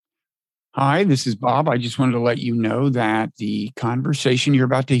Hi, this is Bob. I just wanted to let you know that the conversation you're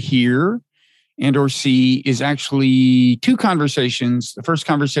about to hear and or see is actually two conversations. The first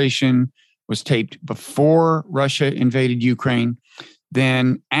conversation was taped before Russia invaded Ukraine.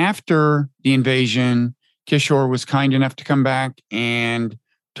 Then after the invasion, Kishore was kind enough to come back and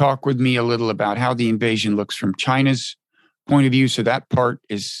talk with me a little about how the invasion looks from China's point of view. So that part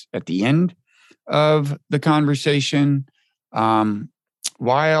is at the end of the conversation.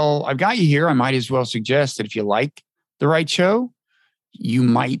 While I've got you here, I might as well suggest that if you like The Right Show, you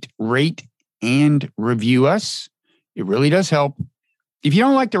might rate and review us. It really does help. If you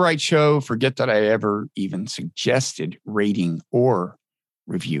don't like The Right Show, forget that I ever even suggested rating or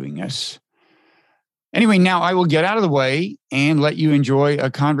reviewing us. Anyway, now I will get out of the way and let you enjoy a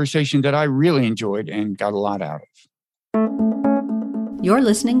conversation that I really enjoyed and got a lot out of. You're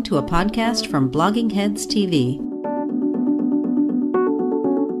listening to a podcast from Blogging Heads TV.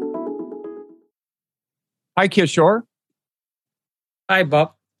 Hi, Kishore. Hi,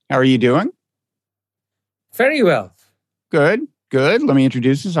 Bob. How are you doing? Very well. Good. Let me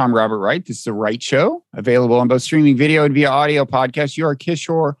introduce us. I'm Robert Wright. This is The Wright Show, available on both streaming video and via audio podcast. You are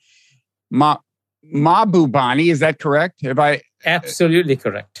Kishore Mahbubani. Is that correct? Absolutely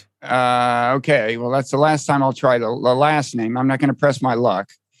correct. Okay. Well, that's the last time I'll try the last name. I'm not going to press my luck.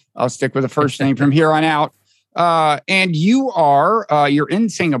 I'll stick with the first name from here on out. And you're in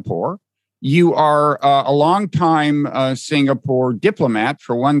Singapore. You are a longtime Singapore diplomat,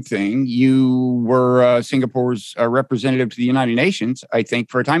 for one thing. You were Singapore's representative to the United Nations, I think,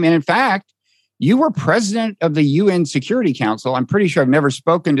 for a time. And in fact, you were president of the UN Security Council. I'm pretty sure I've never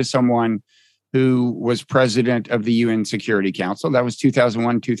spoken to someone who was president of the UN Security Council. That was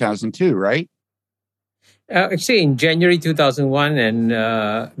 2001, 2002, right? Actually, in January 2001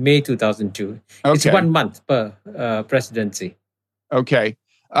 and May 2002. Okay. It's 1 month per presidency. Okay.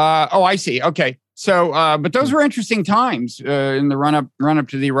 I see. Okay. So, but those were interesting times in the run up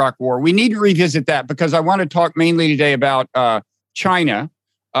to the Iraq War. We need to revisit that because I want to talk mainly today about China.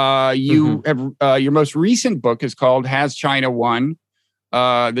 You have your most recent book is called "Has China Won?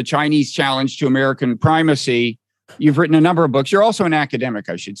 The Chinese Challenge to American Primacy." You've written a number of books. You're also an academic,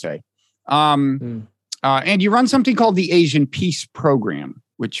 I should say, and you run something called the Asian Peace Program,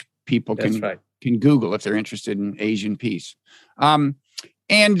 which people can Google if they're interested in Asian peace.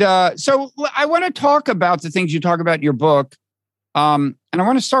 So I want to talk about the things you talk about in your book. And I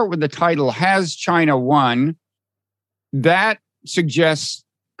want to start with the title, Has China Won? That suggests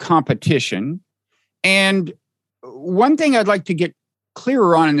competition. And one thing I'd like to get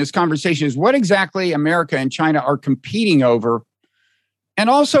clearer on in this conversation is what exactly America and China are competing over, and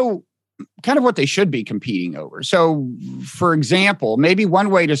also kind of what they should be competing over. So, for example, maybe one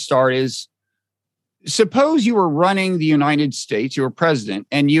way to start is, suppose you were running the United States, you were president,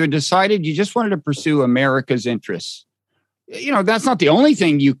 and you had decided you just wanted to pursue America's interests. You know, that's not the only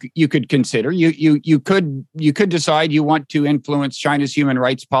thing you could consider. You could decide you want to influence China's human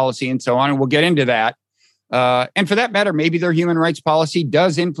rights policy and so on, and we'll get into that. And for that matter, maybe their human rights policy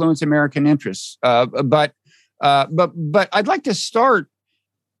does influence American interests. But I'd like to start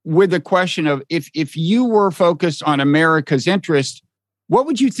with the question of if you were focused on America's interest, what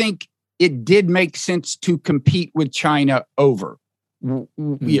would you think it did make sense to compete with China over,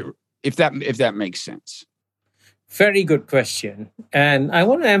 if that makes sense? Very good question. And I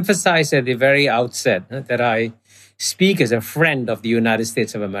want to emphasize at the very outset that I speak as a friend of the United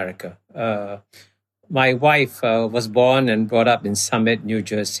States of America. My wife was born and brought up in Summit, New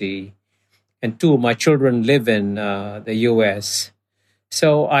Jersey, and two of my children live in the U.S.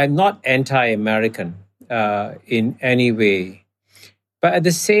 So I'm not anti-American in any way. But at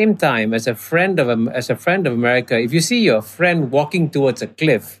the same time, as a friend of America, if you see your friend walking towards a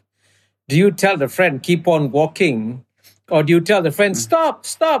cliff, do you tell the friend, keep on walking? Or do you tell the friend, stop,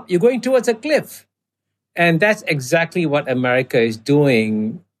 you're going towards a cliff? And that's exactly what America is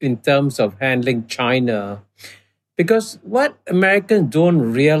doing in terms of handling China. Because what Americans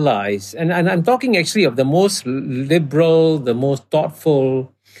don't realize, and I'm talking actually of the most liberal, the most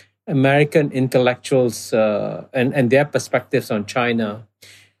thoughtful American intellectuals and their perspectives on China,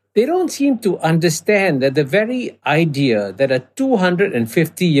 they don't seem to understand that the very idea that a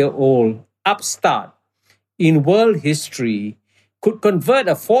 250-year-old upstart in world history could convert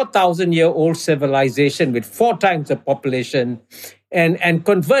a 4,000-year-old civilization with 4 times the population and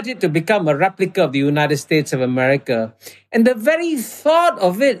convert it to become a replica of the United States of America. And the very thought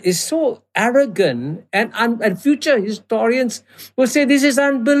of it is so arrogant, and future historians will say, this is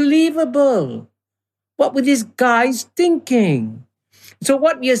unbelievable. What were these guys thinking? So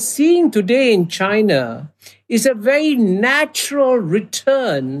what we are seeing today in China is a very natural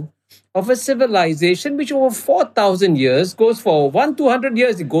return of a civilization which over 4,000 years goes for 200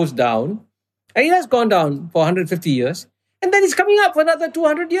 years, it goes down. And it has gone down for 150 years. And then it's coming up for another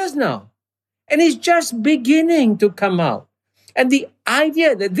 200 years now. And it's just beginning to come out. And the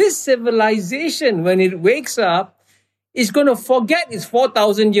idea that this civilization, when it wakes up, is going to forget its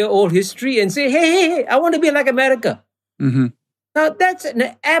 4,000-year-old history and say, hey, I want to be like America. Mm-hmm. Now, that's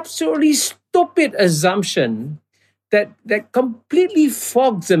an absolutely stupid assumption that completely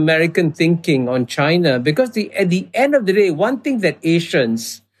fogs American thinking on China, because at the end of the day, one thing that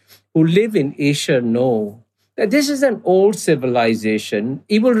Asians who live in Asia know, that this is an old civilization.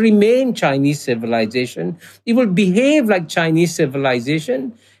 It will remain Chinese civilization. It will behave like Chinese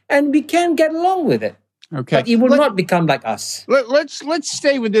civilization, and we can get along with it. Okay. But it will not become like us. Let's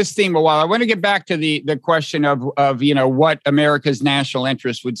stay with this theme a while. I want to get back to the question of what America's national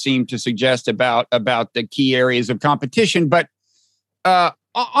interest would seem to suggest about the key areas of competition. But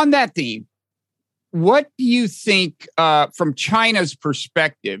on that theme, what do you think from China's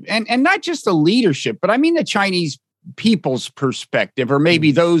perspective, and not just the leadership, but I mean the Chinese people's perspective, or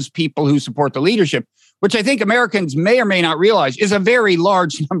maybe those people who support the leadership, which I think Americans may or may not realize is a very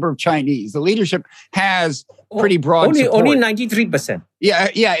large number of Chinese. The leadership has pretty broad support. Only 93%.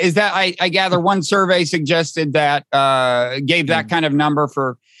 Yeah. Is that, I gather one survey suggested that, gave that kind of number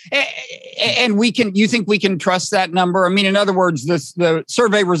for, and you think we can trust that number? I mean, in other words, the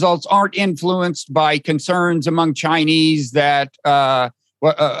survey results aren't influenced by concerns among Chinese that,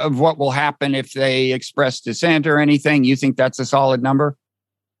 of what will happen if they express dissent or anything. You think that's a solid number?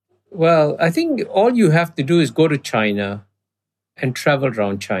 Well, I think all you have to do is go to China and travel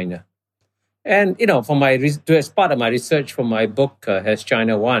around China. And, as part of my research for my book, Has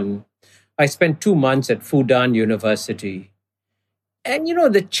China Won?, I spent 2 months at Fudan University. And,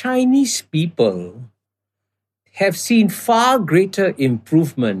 the Chinese people have seen far greater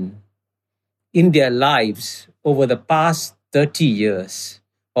improvement in their lives over the past 30 years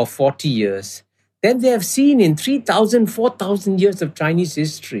or 40 years than they have seen in 3,000, 4,000 years of Chinese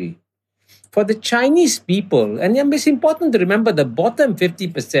history. For the Chinese people, and it's important to remember the bottom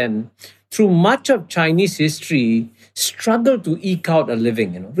 50%, through much of Chinese history, struggled to eke out a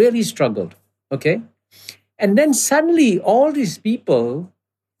living, really struggled, okay? And then suddenly all these people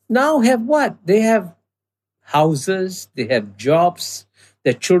now have what? They have houses, they have jobs,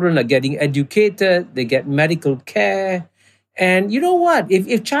 their children are getting educated, they get medical care. And you know what?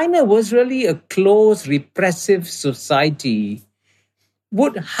 If China was really a closed, repressive society,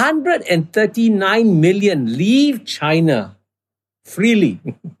 would 139 million leave China freely?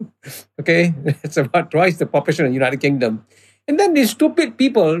 Okay, it's about twice the population of the United Kingdom. And then these stupid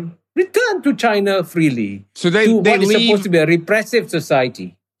people return to China freely. So they what leave, is supposed to be a repressive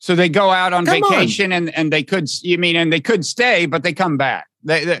society. So they go out on vacation and they could, and they could stay, but they come back.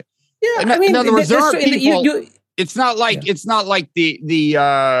 In other words, there are people. It's not like the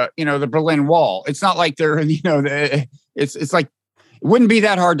Berlin Wall. It's not like they're it's like it wouldn't be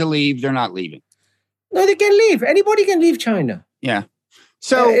that hard to leave. They're not leaving. No, they can leave. Anybody can leave China. Yeah.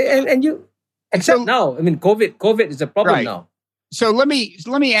 So now, COVID is a problem right. now. So let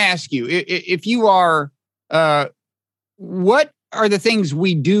me ask you, if you are, what are the things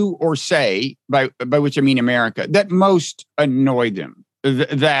we do or say, by which I mean America, that most annoy them,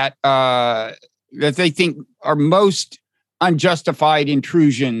 that they think are most unjustified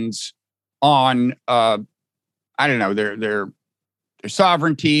intrusions on, their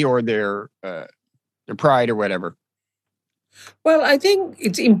sovereignty or their pride or whatever? Well, I think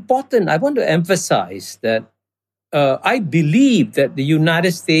it's important. I want to emphasize that I believe that the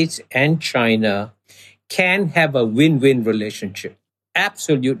United States and China can have a win-win relationship.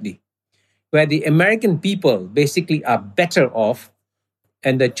 Absolutely. Where the American people basically are better off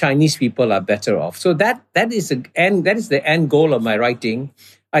and the Chinese people are better off. So that is the end goal of my writing.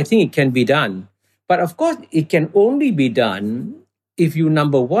 I think it can be done. But of course, it can only be done if you,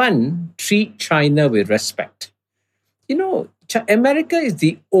 number one, treat China with respect. America is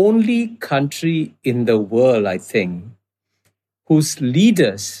the only country in the world, I think, whose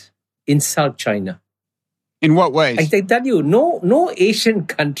leaders insult China. In what ways? I can tell you, no Asian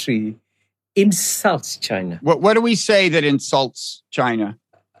country insults China. What do we say that insults China?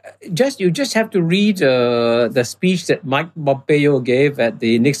 You just have to read the speech that Mike Pompeo gave at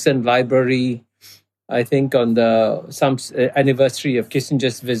the Nixon Library, I think on some anniversary of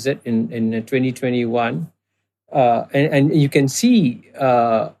Kissinger's visit in 2021. And you can see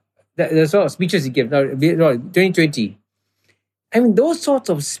the sort of speeches he gave. 2020. I mean, those sorts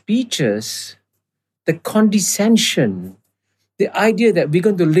of speeches, the condescension, the idea that we're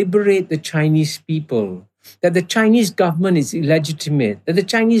going to liberate the Chinese people, that the Chinese government is illegitimate, that the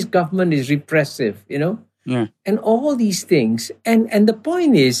Chinese government is repressive, Yeah. and all these things. And the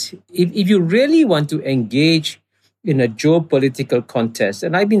point is, if you really want to engage in a geopolitical contest,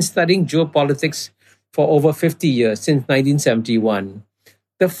 and I've been studying geopolitics for over 50 years, since 1971,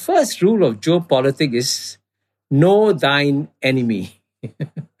 the first rule of geopolitics is know thine enemy,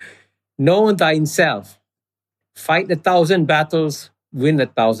 know thyself, fight 1,000 battles, win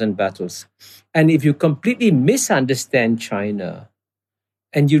 1,000 battles. And if you completely misunderstand China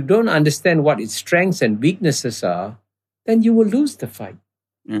and you don't understand what its strengths and weaknesses are, then you will lose the fight.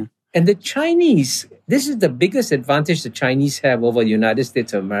 Yeah. And the Chinese, this is the biggest advantage the Chinese have over the United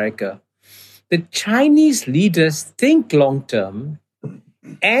States of America. The Chinese leaders think long-term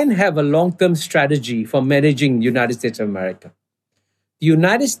and have a long-term strategy for managing the United States of America. The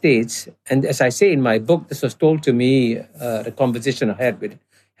United States, and as I say in my book, this was told to me, the conversation I had with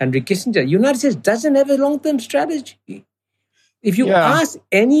Henry Kissinger, the United States doesn't have a long-term strategy. If you ask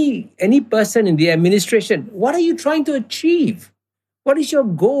any person in the administration, what are you trying to achieve? What is your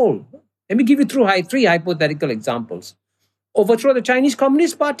goal? Let me give you three hypothetical examples. Overthrow the Chinese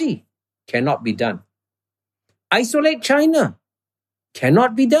Communist Party. Cannot be done. Isolate China.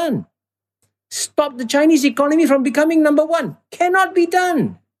 Cannot be done. Stop the Chinese economy from becoming number one. Cannot be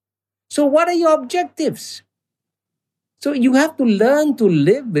done. So what are your objectives? So you have to learn to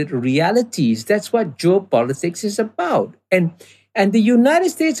live with realities. That's what geopolitics is about. And the United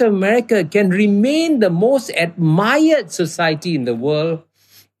States of America can remain the most admired society in the world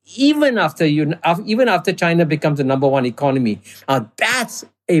even after China becomes the number one economy. Now that's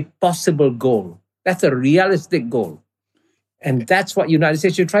a possible goal. That's a realistic goal. And that's what United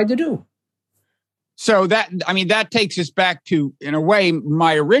States should try to do. So that takes us back to, in a way,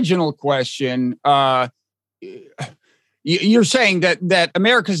 my original question. You're saying that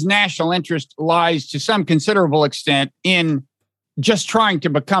America's national interest lies to some considerable extent in just trying to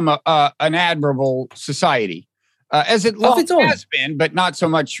become an admirable society, as it long has been, but not so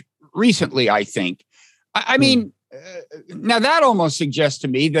much recently, I think. I mean, now that almost suggests to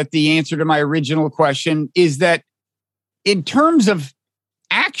me that the answer to my original question is that in terms of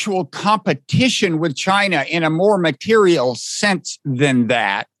actual competition with China in a more material sense than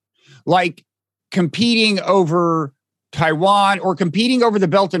that, like competing over Taiwan or competing over the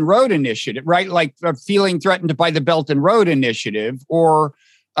Belt and Road Initiative, right? Like feeling threatened by the Belt and Road Initiative, or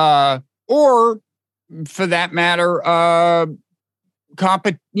for that matter,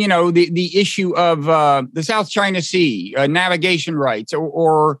 the issue of the South China Sea, navigation rights,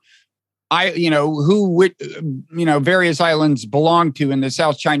 or various islands belong to in the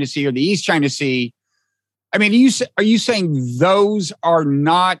South China Sea or the East China Sea. I mean, are you saying those are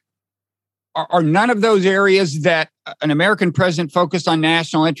none of those areas that an American president focused on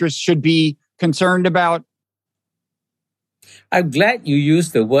national interests should be concerned about? I'm glad you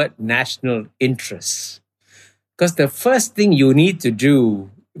used the word national interests, because the first thing you need to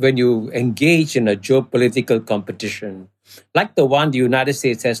do when you engage in a geopolitical competition, like the one the United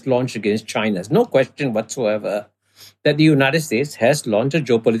States has launched against China, there's no question whatsoever that the United States has launched a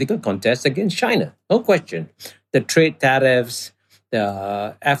geopolitical contest against China. No question. The trade tariffs,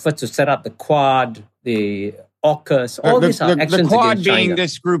 the effort to set up the Quad, the AUKUS, all these are actions the Quad against China. being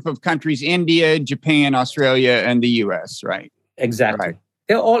this group of countries: India, Japan, Australia, and the US, right? Exactly. Right.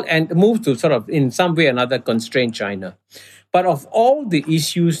 They're all and move to sort of in some way or another constrain China. But of all the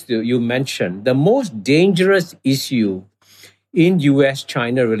issues that you mentioned, the most dangerous issue in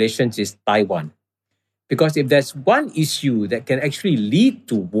US-China relations is Taiwan. Because if there's one issue that can actually lead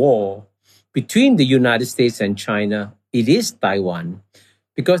to war between the United States and China, it is Taiwan.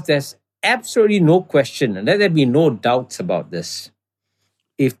 Because there's absolutely no question, and let there be no doubts about this.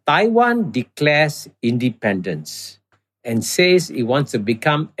 If Taiwan declares independence and says it wants to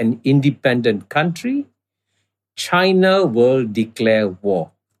become an independent country, China will declare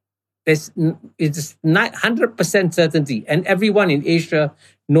war. It's 100% certainty, and everyone in Asia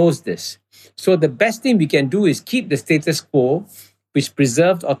knows this. So the best thing we can do is keep the status quo, which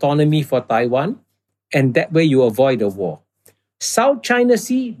preserves autonomy for Taiwan, and that way you avoid a war. South China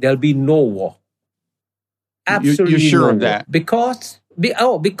Sea, there'll be no war. Absolutely You're sure no of war. that? Because the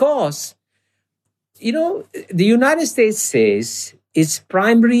United States says its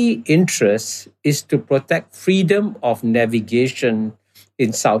primary interest is to protect freedom of navigation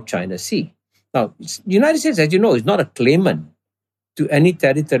in South China Sea. Now, the United States, as you know, is not a claimant to any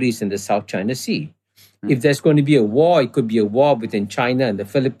territories in the South China Sea. If there's going to be a war, it could be a war between China and the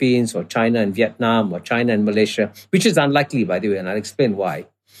Philippines, or China and Vietnam, or China and Malaysia, which is unlikely, by the way, and I'll explain why.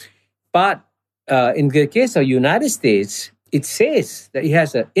 But in the case of the United States, it says that it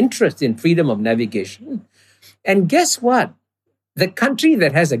has an interest in freedom of navigation. And guess what? The country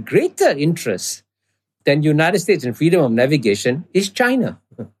that has a greater interest than United States in freedom of navigation is China.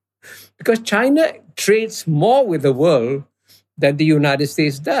 Because China trades more with the world than the United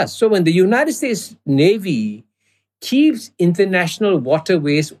States does. So when the United States Navy keeps international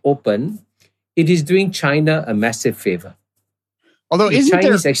waterways open, it is doing China a massive favor. Although the isn't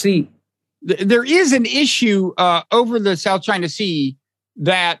Chinese there, actually... there is an issue over the South China Sea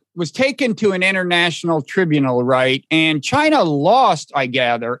that was taken to an international tribunal, right? And China lost, I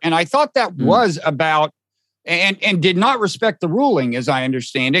gather. And I thought that was about, and did not respect the ruling, as I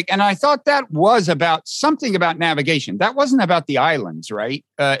understand it. And I thought that was about something about navigation. That wasn't about the islands, right?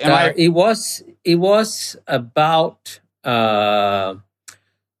 It was about... I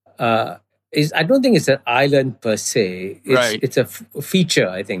don't think it's an island per se. It's a feature,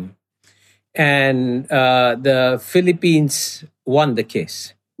 I think. And the Philippines won the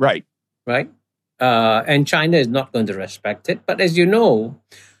case. Right. And China is not going to respect it. But as you know,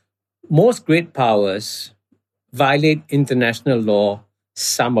 most great powers violate international law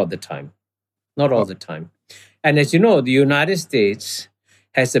some of the time, not all the time. And as you know, the United States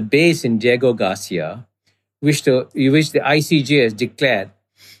has a base in Diego Garcia, which the ICJ has declared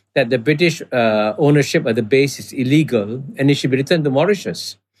that the British ownership of the base is illegal and it should be returned to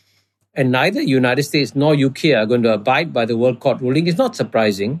Mauritius. And neither United States nor UK are going to abide by the World Court ruling. It's not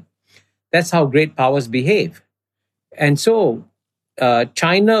surprising. That's how great powers behave. And so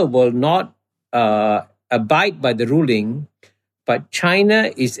China will not abide by the ruling, but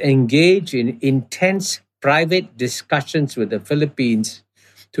China is engaged in intense private discussions with the Philippines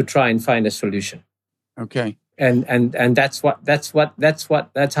to try and find a solution. Okay. And that's a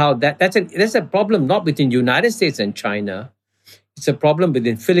problem not between United States and China. It's a problem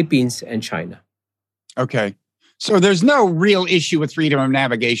between Philippines and China. Okay. So there's no real issue with freedom of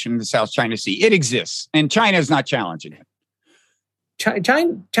navigation in the South China Sea. It exists, and China is not challenging it.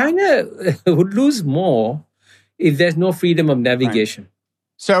 China would lose more if there's no freedom of navigation. Right.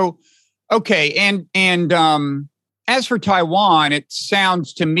 So, okay. And as for Taiwan, it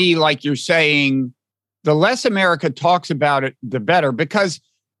sounds to me like you're saying the less America talks about it, the better, because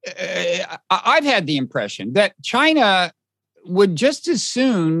I've had the impression that China would just as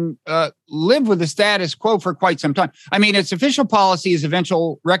soon live with the status quo for quite some time. I mean, its official policy is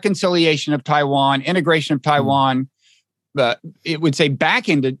eventual reconciliation of Taiwan, integration of Taiwan. It would say back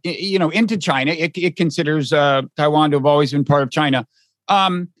into China. It considers Taiwan to have always been part of China.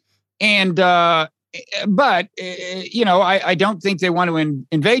 But I don't think they want to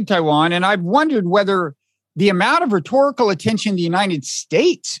invade Taiwan. And I've wondered whether the amount of rhetorical attention the United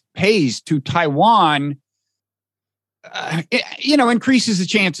States pays to Taiwan increases the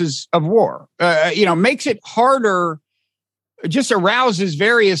chances of war, makes it harder, just arouses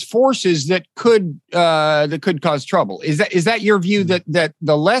various forces that could cause trouble. Is that your view that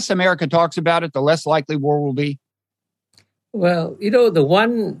the less America talks about it, the less likely war will be? Well, the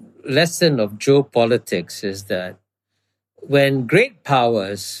one lesson of geopolitics is that when great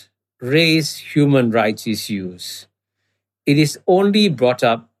powers raise human rights issues, it is only brought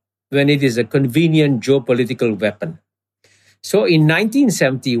up when it is a convenient geopolitical weapon. So in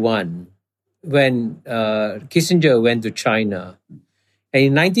 1971, when Kissinger went to China, and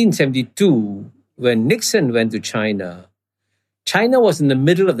in 1972, when Nixon went to China, China was in the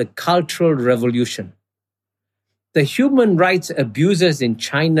middle of the Cultural Revolution. The human rights abuses in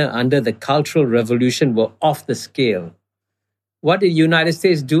China under the Cultural Revolution were off the scale. What did the United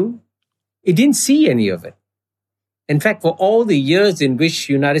States do? It didn't see any of it. In fact, for all the years in which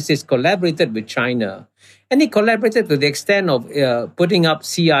the United States collaborated with China, and it collaborated to the extent of putting up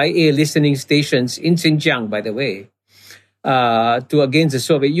CIA listening stations in Xinjiang, by the way, against the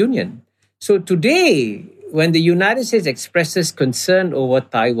Soviet Union. So today, when the United States expresses concern over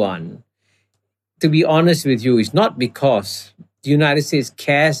Taiwan, to be honest with you, it's not because the United States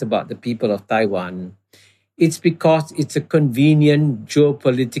cares about the people of Taiwan. It's because it's a convenient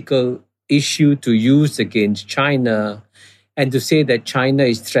geopolitical issue to use against China and to say that China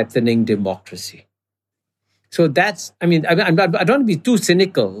is threatening democracy. So I don't want to be too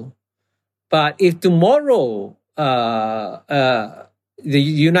cynical, but if tomorrow the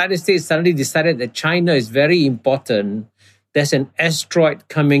United States suddenly decided that China is very important, there's an asteroid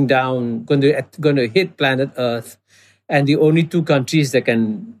coming down, going to hit planet Earth, and the only two countries that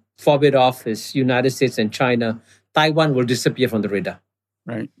can fob it off is United States and China, Taiwan will disappear from the radar.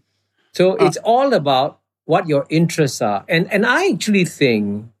 Right. So it's all about what your interests are. And I actually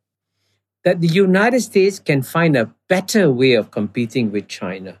think that the United States can find a better way of competing with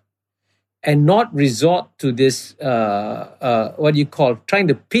China and not resort to this, trying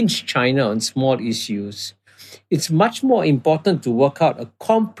to pinch China on small issues. it's much more important to work out a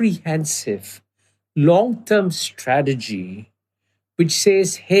comprehensive long-term strategy which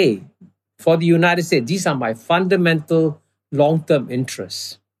says, hey, for the United States, these are my fundamental long-term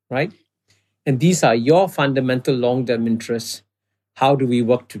interests, right? And these are your fundamental long-term interests. How do we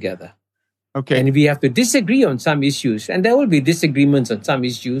work together? Okay. And we have to disagree on some issues, and there will be disagreements on some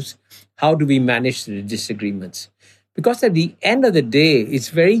issues. How do we manage the disagreements? Because at the end of the day, it's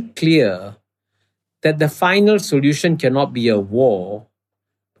very clear that the final solution cannot be a war.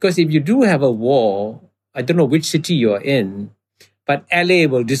 Because if you do have a war, I don't know which city you're in, but LA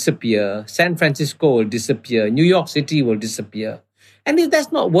will disappear, San Francisco will disappear, New York City will disappear. And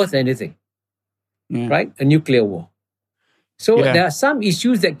that's not worth anything, right? A nuclear war. So there are some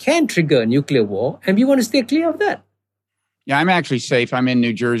issues that can trigger a nuclear war, and we want to stay clear of that. Yeah, I'm actually safe. I'm in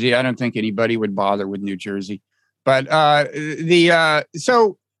New Jersey. I don't think anybody would bother with New Jersey. But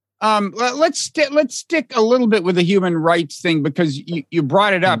let's stick a little bit with the human rights thing, because you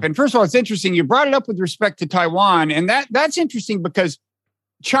brought it up. And first of all, it's interesting. You brought it up with respect to Taiwan. And that's interesting because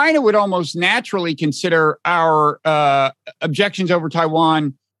China would almost naturally consider our objections over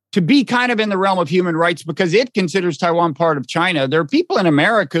Taiwan to be kind of in the realm of human rights, because it considers Taiwan part of China. There are people in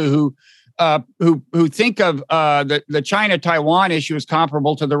America who think of the China-Taiwan issue as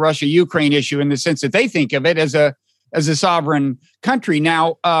comparable to the Russia-Ukraine issue in the sense that they think of it as a sovereign country.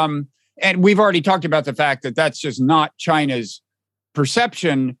 Now, and we've already talked about the fact that that's just not China's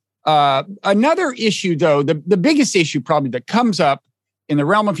perception. Another issue, though, the biggest issue probably that comes up in the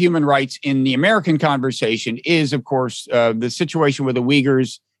realm of human rights in the American conversation is, of course, the situation with the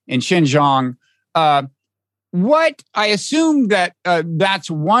Uyghurs in Xinjiang. What I assume that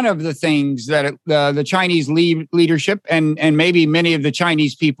that's one of the things that the Chinese leadership and maybe many of the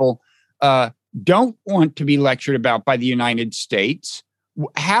Chinese people don't want to be lectured about by the United States.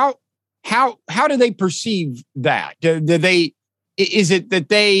 How do they perceive that? Is it that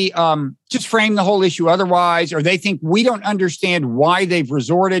they just frame the whole issue otherwise, or they think we don't understand why they've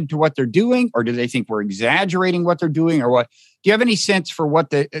resorted to what they're doing, or do they think we're exaggerating what they're doing, or what? Do you have any sense for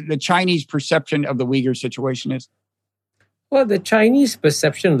what the Chinese perception of the Uyghur situation is? Well, the Chinese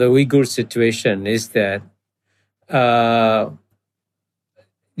perception of the Uyghur situation is that the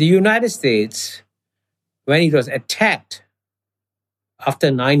United States, when it was attacked after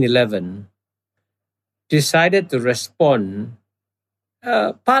 9/11, decided to respond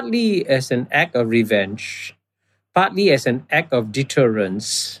partly as an act of revenge, partly as an act of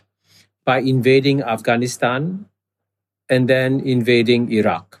deterrence by invading Afghanistan and then invading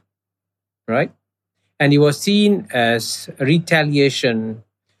Iraq, right? And it was seen as a retaliation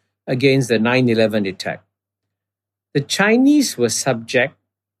against the 9/11 attack. The Chinese were subject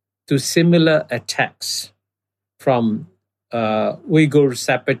to similar attacks from Uyghur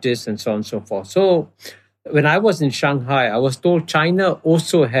separatists and so on and so forth. So when I was in Shanghai, I was told China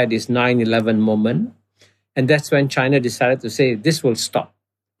also had its 9/11 moment. And that's when China decided to say, this will stop.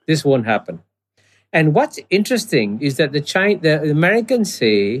 This won't happen. And what's interesting is that the Americans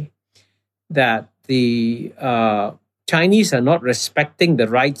say that the Chinese are not respecting the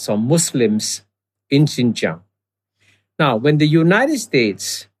rights of Muslims in Xinjiang. Now, when the United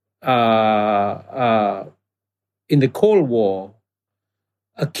States in the Cold War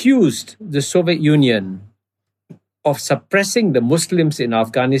accused the Soviet Union of suppressing the Muslims in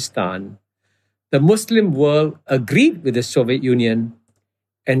Afghanistan, the Muslim world agreed with the Soviet Union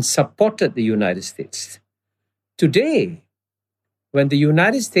and supported the United States. Today, when the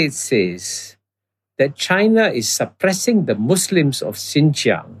United States says that China is suppressing the Muslims of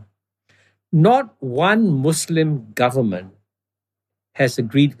Xinjiang, not one Muslim government has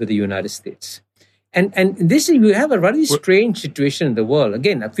agreed with the United States. And this is, we have a very strange situation in the world.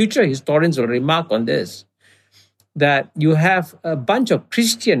 Again, future historians will remark on this, that you have a bunch of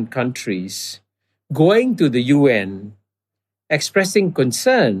Christian countries going to the UN expressing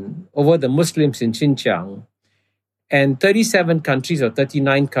concern over the Muslims in Xinjiang, and 37 countries or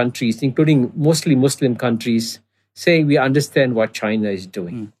 39 countries, including mostly Muslim countries, saying we understand what China is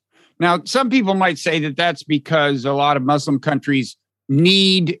doing. Now, some people might say that that's because a lot of Muslim countries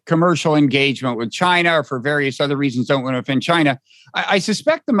need commercial engagement with China, or for various other reasons don't want to offend China. I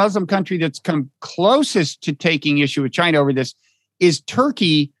suspect the Muslim country that's come closest to taking issue with China over this is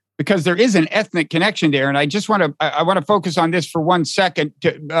Turkey, because there is an ethnic connection there. And I just want to focus on this for 1 second,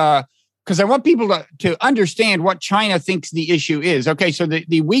 because I want people to understand what China thinks the issue is. Okay, so the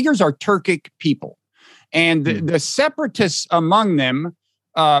Uyghurs are Turkic people, and the separatists among them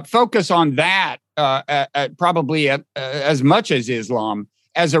focus on that probably as much as Islam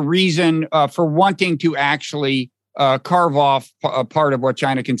as a reason for wanting to actually carve off a part of what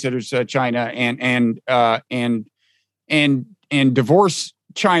China considers China and divorce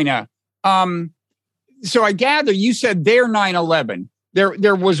China. So I gather you said their 9/11.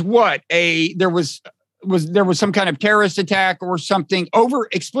 There was what there was some kind of terrorist attack or something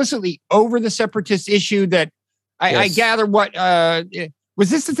explicitly over the separatist issue that I gather what was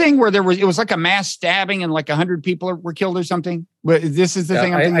this the thing where it was like a mass stabbing and like 100 people were killed or something? But this is the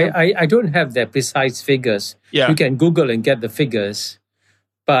thing. I don't have the precise figures. Yeah. You can Google and get the figures.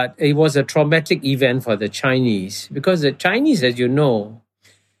 But it was a traumatic event for the Chinese because the Chinese, as you know,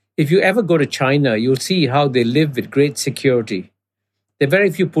 if you ever go to China, you'll see how they live with great security. There are very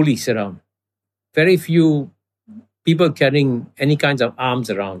few police around, very few people carrying any kinds of arms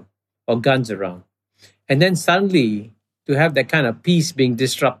around or guns around. And then suddenly, to have that kind of peace being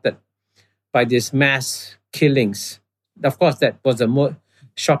disrupted by these mass killings, of course, that was a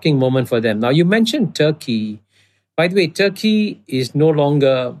shocking moment for them. Now, you mentioned Turkey. By the way, Turkey is no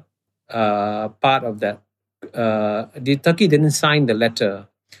longer part of that. Turkey didn't sign the letter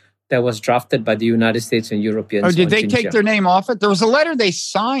that was drafted by the United States and Europeans. Oh, did they take their name off it? There was a letter they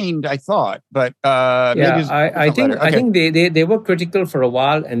signed, I thought, but I think they were critical for a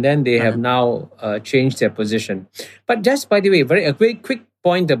while, and then they have now changed their position. But just by the way, a very quick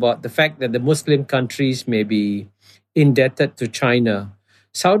point about the fact that the Muslim countries may be indebted to China.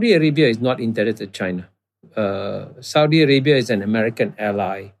 Saudi Arabia is not indebted to China. Saudi Arabia is an American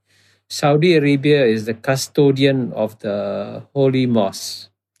ally. Saudi Arabia is the custodian of the Holy Mosque.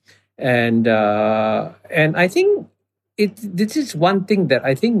 And I think this is one thing that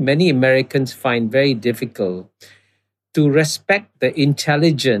I think many Americans find very difficult, to respect the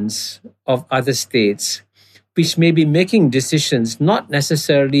intelligence of other states, which may be making decisions not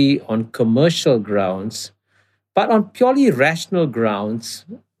necessarily on commercial grounds, but on purely rational grounds,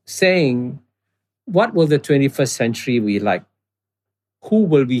 saying, what will the 21st century be like? Who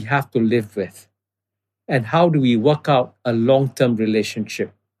will we have to live with? And how do we work out a long-term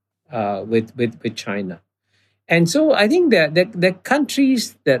relationship with China? And so I think that the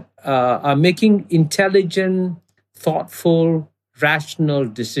countries that are making intelligent, thoughtful, rational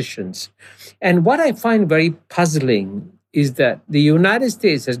decisions. And what I find very puzzling is that the United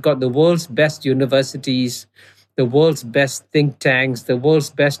States has got the world's best universities, the world's best think tanks, the world's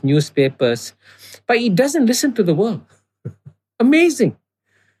best newspapers, but it doesn't listen to the world. Amazing.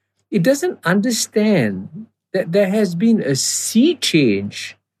 It doesn't understand that there has been a sea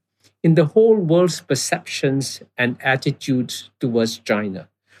change in the whole world's perceptions and attitudes towards China.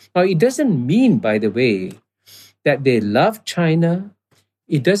 Now, it doesn't mean, by the way, that they love China.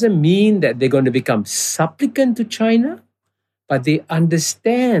 It doesn't mean that they're going to become supplicant to China, but they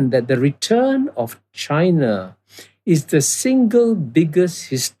understand that the return of China is the single biggest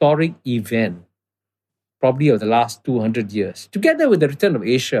historic event, probably of the last 200 years. Together with the return of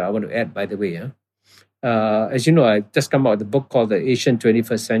Asia, I want to add, by the way, as you know, I've just come out with a book called The Asian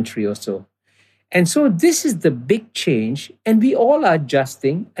 21st Century or so. And so this is the big change, and we all are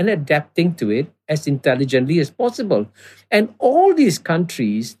adjusting and adapting to it as intelligently as possible. And all these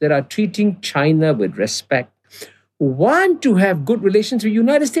countries that are treating China with respect want to have good relations with the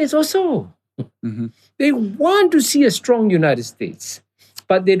United States also. Mm-hmm. They want to see a strong United States,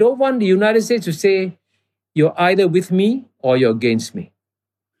 but they don't want the United States to say, you're either with me or you're against me.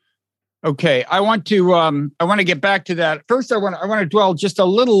 Okay, I want to get back to that. First, I want to dwell just a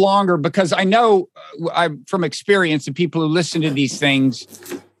little longer, because I know from experience the people who listen to these things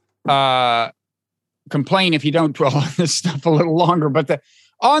complain if you don't dwell on this stuff a little longer. But the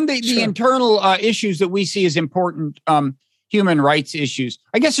internal issues that we see as important human rights issues,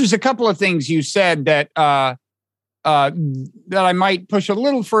 I guess there's a couple of things you said that I might push a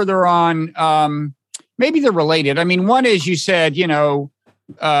little further on. Maybe they're related. I mean, one is you said,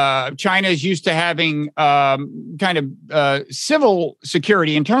 China is used to having kind of civil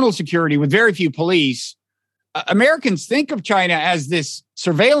security, internal security with very few police. Americans think of China as this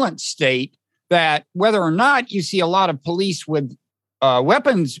surveillance state that, whether or not you see a lot of police with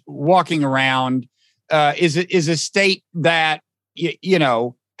weapons walking around, is a state that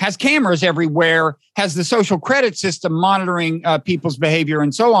has cameras everywhere, has the social credit system monitoring people's behavior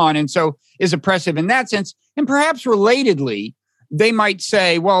and so on, and so is oppressive in that sense. And perhaps relatedly, they might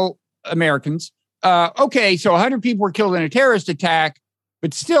say, well, Americans, okay, so 100 people were killed in a terrorist attack,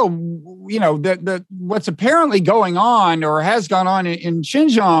 but still, what's apparently going on or has gone on in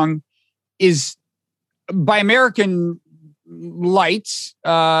Xinjiang is, by American lights,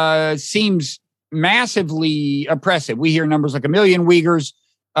 seems massively oppressive. We hear numbers like 1 million Uyghurs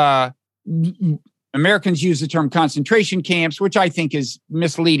Americans use the term concentration camps, which I think is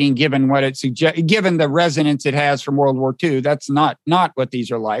misleading given what it suggests, given the resonance it has from World War II. That's not what these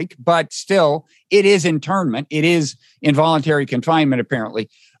are like, but still, it is internment. It is involuntary confinement, apparently.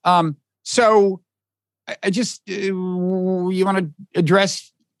 So I just, you want to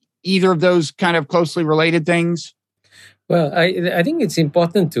address either of those kind of closely related things? Well, I think it's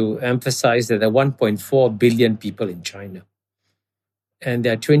important to emphasize that there are 1.4 billion people in China. And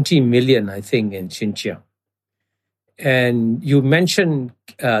there are 20 million, I think, in Xinjiang. And you mentioned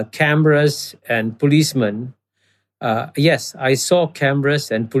cameras and policemen. Yes, I saw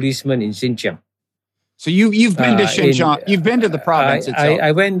cameras and policemen in Xinjiang. So you've been to Xinjiang. You've been to the province itself.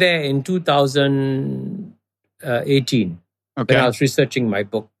 I went there in 2018 when I was researching my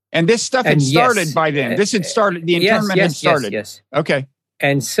book. And this stuff had started by then. This had started. The internment had started. Yes. Okay.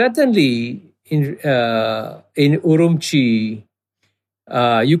 And certainly in Urumqi,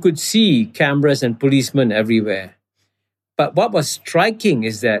 you could see cameras and policemen everywhere. But what was striking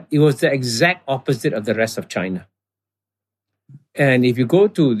is that it was the exact opposite of the rest of China. And if you go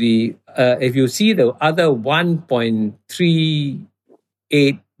to if you see the other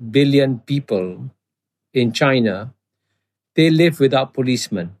 1.38 billion people in China, they live without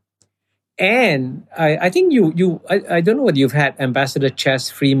policemen. And I think I don't know whether you've had Ambassador Chess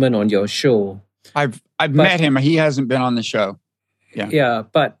Freeman on your show. I've met him. He hasn't been on the show. Yeah,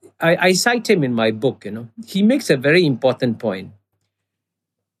 but I cite him in my book. He makes a very important point.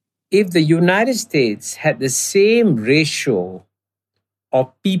 If the United States had the same ratio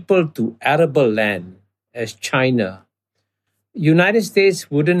of people to arable land as China, United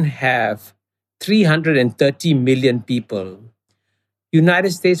States wouldn't have 330 million people.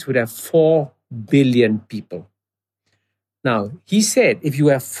 United States would have 4 billion people. Now, he said, if you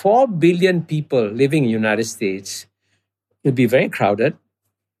have 4 billion people living in the United States, it'll be very crowded.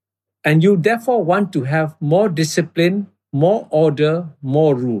 And you therefore want to have more discipline, more order,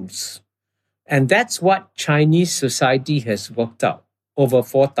 more rules. And that's what Chinese society has worked out over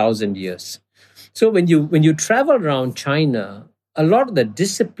 4,000 years. So when you travel around China, a lot of the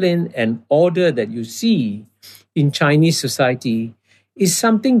discipline and order that you see in Chinese society is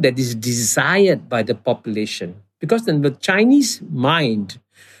something that is desired by the population. Because in the Chinese mind,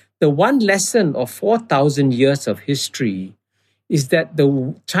 the one lesson of 4,000 years of history is that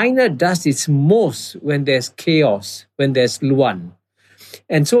China does its most when there's chaos, when there's luan.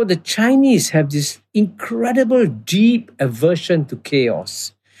 And so the Chinese have this incredible deep aversion to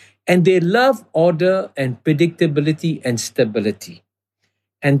chaos. And they love order and predictability and stability.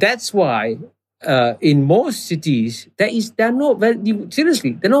 And that's why in most cities, there are not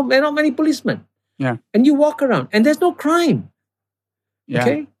many policemen. Yeah. And you walk around and there's no crime. Yeah.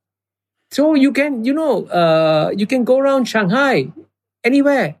 Okay. So you can go around Shanghai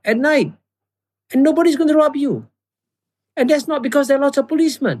anywhere at night and nobody's going to rob you. And that's not because there are lots of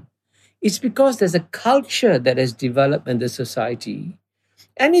policemen. It's because there's a culture that has developed in the society.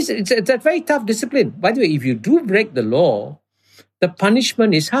 And it's a very tough discipline. By the way, if you do break the law, the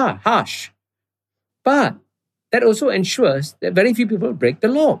punishment is harsh. But that also ensures that very few people break the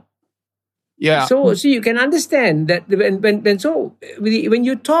law. Yeah. So you can understand that when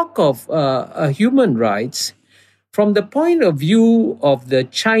you talk of human rights, from the point of view of the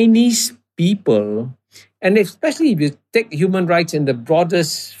Chinese people, and especially if you take human rights in the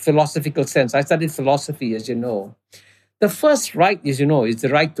broadest philosophical sense, I studied philosophy, as you know. The first right, as you know, is the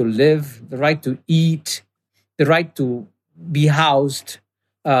right to live, the right to eat, the right to be housed,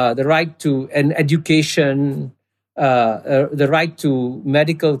 the right to an education, the right to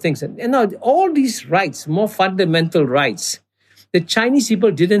medical things. And now all these rights, more fundamental rights, the Chinese people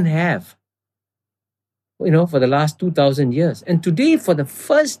didn't have, for the last 2,000 years. And today, for the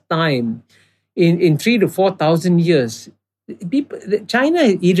first time in 3,000 to 4,000 years, China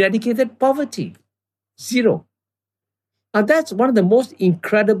eradicated poverty. Zero. Now, that's one of the most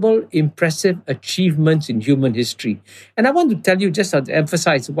incredible, impressive achievements in human history. And I want to tell you, just to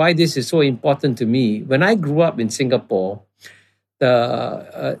emphasize why this is so important to me. When I grew up in Singapore,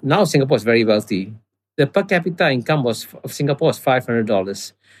 now Singapore is very wealthy. The per capita income of Singapore was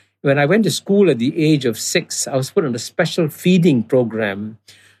 $500. When I went to school at the age of 6, I was put on a special feeding program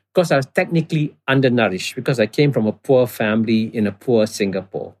because I was technically undernourished, because I came from a poor family in a poor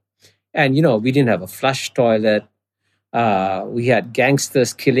Singapore. And, we didn't have a flush toilet. We had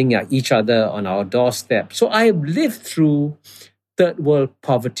gangsters killing each other on our doorstep. So I lived through third world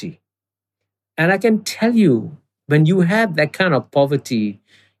poverty. And I can tell you, when you have that kind of poverty,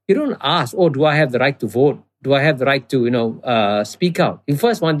 you don't ask, do I have the right to vote? Do I have the right to, speak out?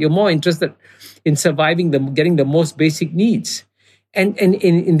 You're more interested in surviving getting the most basic needs. And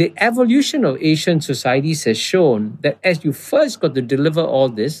in the evolution of Asian societies has shown that as you first got to deliver all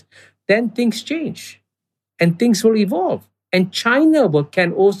this, then things change and things will evolve. And China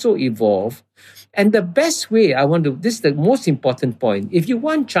can also evolve. And the best way this is the most important point. If you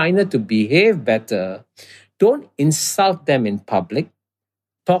want China to behave better, don't insult them in public.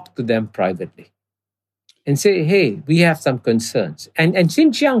 Talk to them privately and say, hey, we have some concerns. And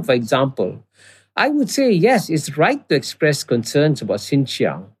Xinjiang, for example, I would say, yes, it's right to express concerns about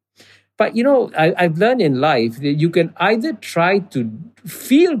Xinjiang. But, I've learned in life that you can either try to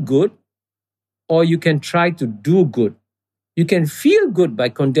feel good or you can try to do good. You can feel good by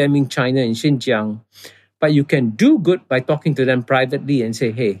condemning China and Xinjiang, but you can do good by talking to them privately and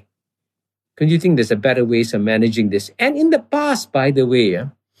say, hey, can you think there's a better ways of managing this? And in the past, by the way,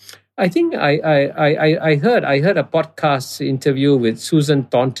 I think I heard a podcast interview with Susan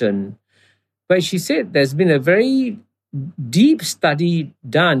Thornton, where she said there's been a very deep study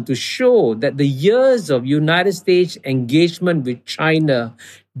done to show that the years of United States engagement with China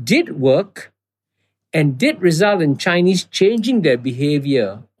did work and did result in Chinese changing their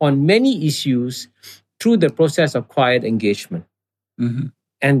behavior on many issues through the process of quiet engagement. Mm-hmm.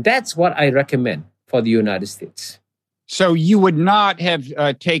 And that's what I recommend for the United States. So you would not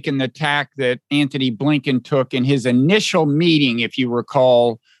have taken the tack that Antony Blinken took in his initial meeting, if you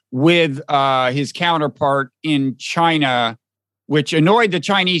recall, with his counterpart in China, which annoyed the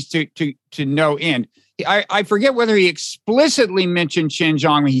Chinese to no end. I forget whether he explicitly mentioned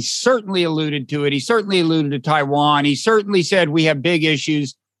Xinjiang. He certainly alluded to it. He certainly alluded to Taiwan. He certainly said we have big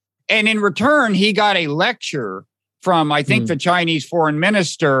issues. And in return, he got a lecture from, I think, the Chinese foreign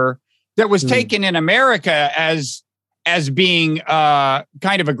minister that was taken in America as being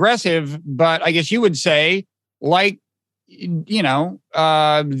kind of aggressive. But I guess you would say, like,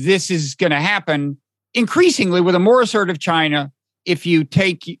 this is going to happen increasingly with a more assertive China if you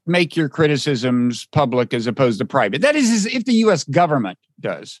make your criticisms public as opposed to private. That is if the U.S. government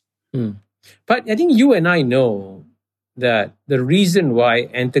does. But I think you and I know that the reason why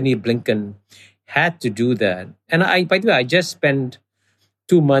Antony Blinken had to do that, and by the way, I just spent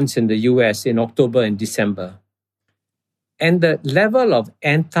 2 months in the U.S. in October and December, and the level of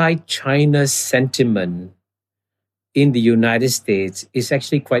anti-China sentiment in the United States is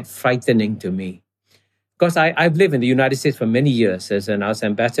actually quite frightening to me. Because I've lived in the United States for many years as an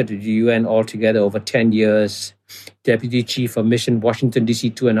ambassador to the UN altogether over 10 years, deputy chief of mission, Washington, D.C.,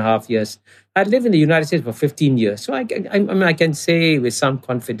 2.5 years. I lived in the United States for 15 years. So I can say with some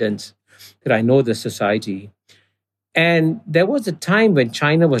confidence that I know the society. And there was a time when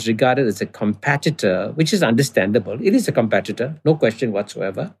China was regarded as a competitor, which is understandable. It is a competitor, no question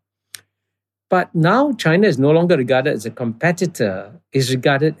whatsoever. But now China is no longer regarded as a competitor, is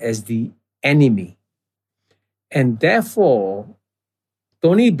regarded as the enemy. And therefore,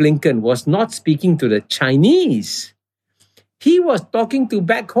 Tony Blinken was not speaking to the Chinese. He was talking to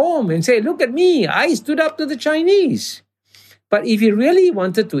back home and say, look at me, I stood up to the Chinese. But if he really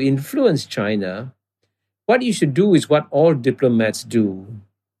wanted to influence China, what you should do is what all diplomats do.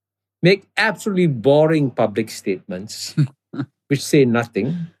 Make absolutely boring public statements, which say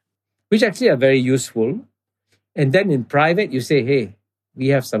nothing, which actually are very useful. And then in private, you say, hey, we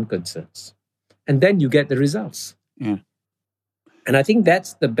have some concerns. And then you get the results. Yeah. And I think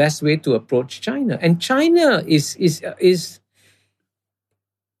that's the best way to approach China. And China is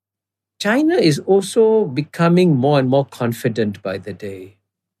also becoming more and more confident by the day.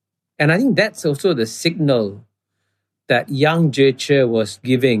 And I think that's also the signal that young Jie was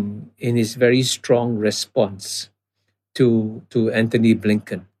giving in his very strong response to Antony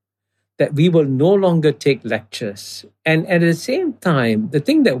Blinken, that we will no longer take lectures. And at the same time, the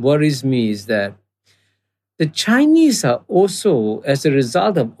thing that worries me is that the Chinese are also, as a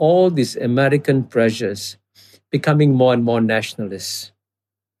result of all these American pressures, becoming more and more nationalists.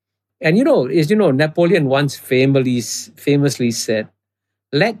 And Napoleon once famously said,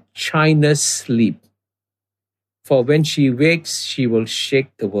 let China sleep, for when she wakes, she will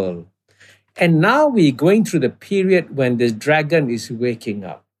shake the world. And now we're going through the period when this dragon is waking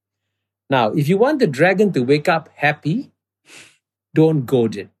up. Now, if you want the dragon to wake up happy, don't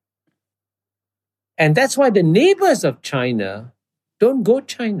goad it. And that's why the neighbors of China don't goad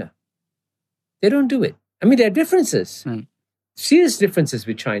China. They don't do it. I mean, there are differences, serious differences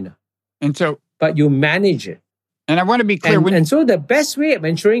with China. But you manage it. And I want to be clear. And so the best way of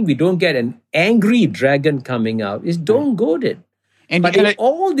ensuring we don't get an angry dragon coming out is don't goad it. But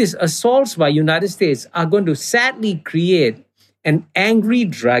all these assaults by United States are going to sadly create an angry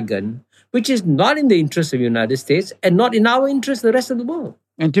dragon, which is not in the interest of the United States and not in our interest, the rest of the world.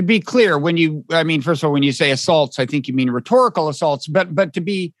 And to be clear, first of all, when you say assaults, I think you mean rhetorical assaults. But to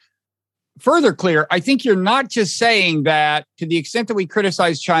be further clear, I think you're not just saying that to the extent that we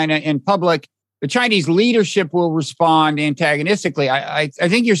criticize China in public, the Chinese leadership will respond antagonistically. I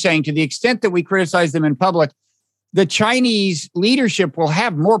think you're saying to the extent that we criticize them in public, the Chinese leadership will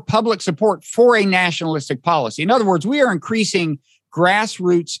have more public support for a nationalistic policy. In other words, we are increasing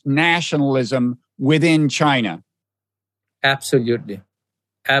grassroots nationalism within China. Absolutely.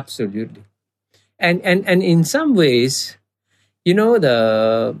 Absolutely. And in some ways,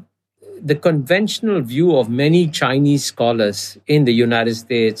 the conventional view of many Chinese scholars in the United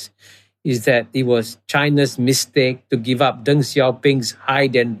States is that it was China's mistake to give up Deng Xiaoping's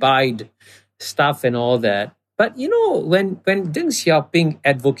hide and bide stuff and all that. But, when Deng Xiaoping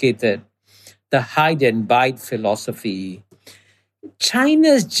advocated the hide and bide philosophy,